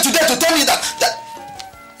you are here today to tell me that.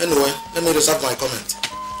 Anyway, let me reserve my comment.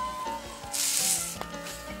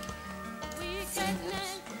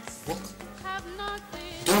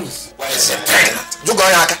 Doris, why is she pregnant? You go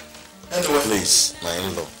yaka. Anyway, please, my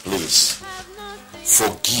in-law, please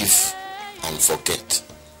forgive and forget.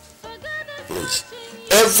 Please,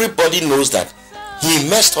 everybody knows that he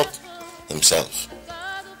messed up himself.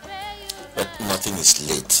 But nothing is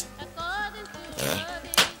late.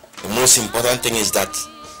 The most important thing is that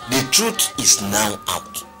the truth is now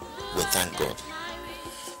out. We thank God.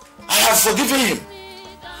 I have forgiven him.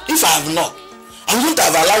 If I have not, I wouldn't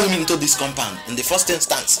have allowed him into this compound in the first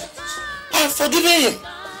instance. I have forgiven him.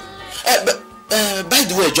 By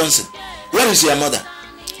the way, Johnson, where is your mother?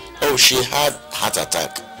 Oh, she had heart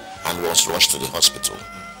attack and was rushed to the hospital.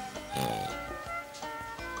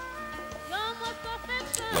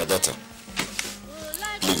 My daughter,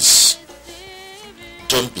 please,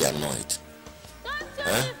 don't be annoyed.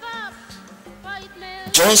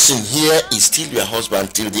 Johnson here is still your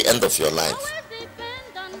husband till the end of your life.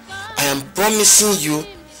 I am promising you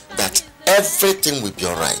that everything will be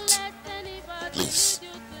alright. Please,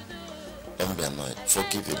 don't be annoyed.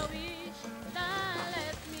 Forgive him.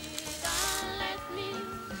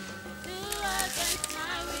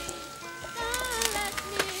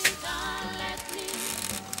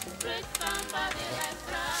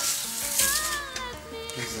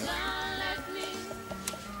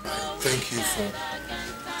 Thank you for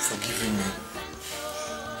forgiving me.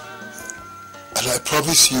 And I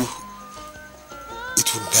promise you,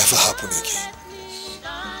 it will never happen again.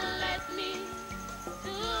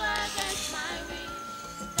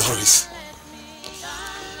 Doris.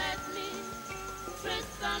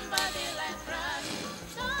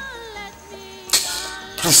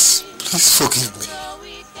 Please forgive me.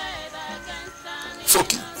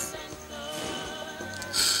 Forgive me.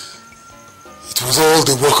 It was all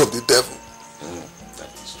the work of the devil. That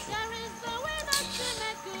is true.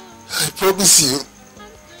 I promise you,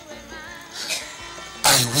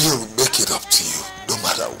 I will make it up to you, no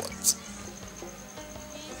matter what.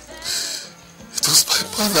 It was my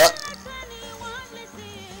mother.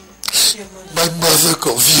 My mother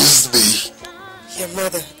confused me. Your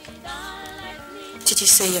mother? Did you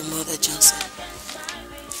say your mother, Johnson?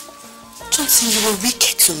 Johnson, you were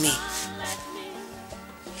wicked to me.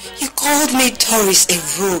 You called me Doris a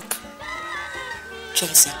rogue.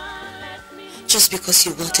 Johnson, just because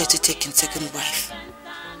you wanted to take a second wife.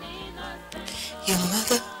 Your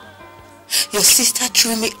mother, your sister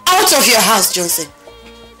threw me out of your house, Johnson.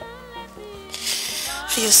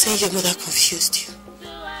 And you're saying your mother confused you.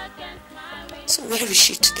 So where is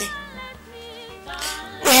she today?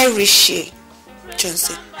 Where is she,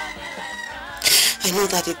 Johnson? I know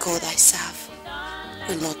that the God I serve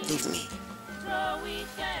will not leave me.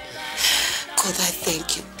 God, I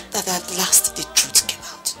thank you that at last the truth came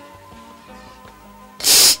out.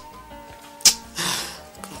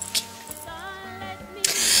 God.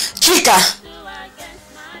 Chika!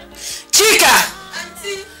 Chika!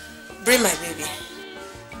 Auntie! Bring my baby.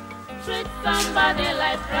 Treat somebody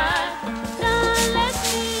like that.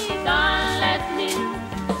 Don't let me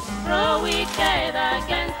grow wicked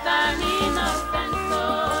against an innocent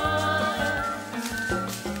soul.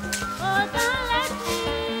 Oh, don't let me,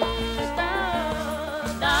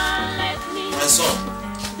 my son,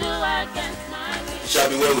 do against my will. shall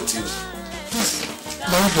be well with you.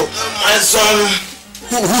 My son,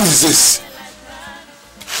 who is this?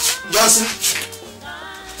 Johnson,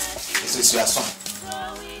 this is your son.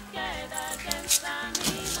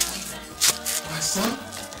 My son?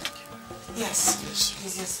 Yes,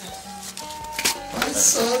 he's your son. My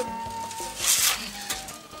son?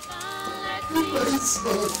 My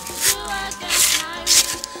son?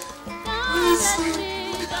 My son?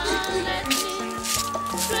 Don't let me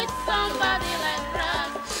treat somebody like that.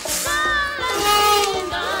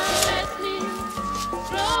 Don't let me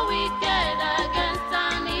grow wicked against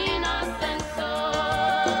an innocent soul.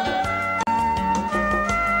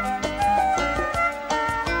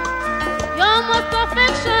 You're most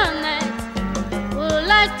affectionate, would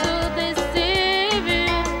like to deceive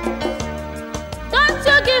you. Don't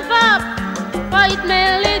you give up, for it may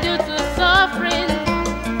lead you to suffering.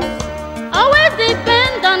 Always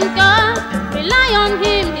depend on God, rely on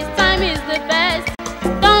Him, His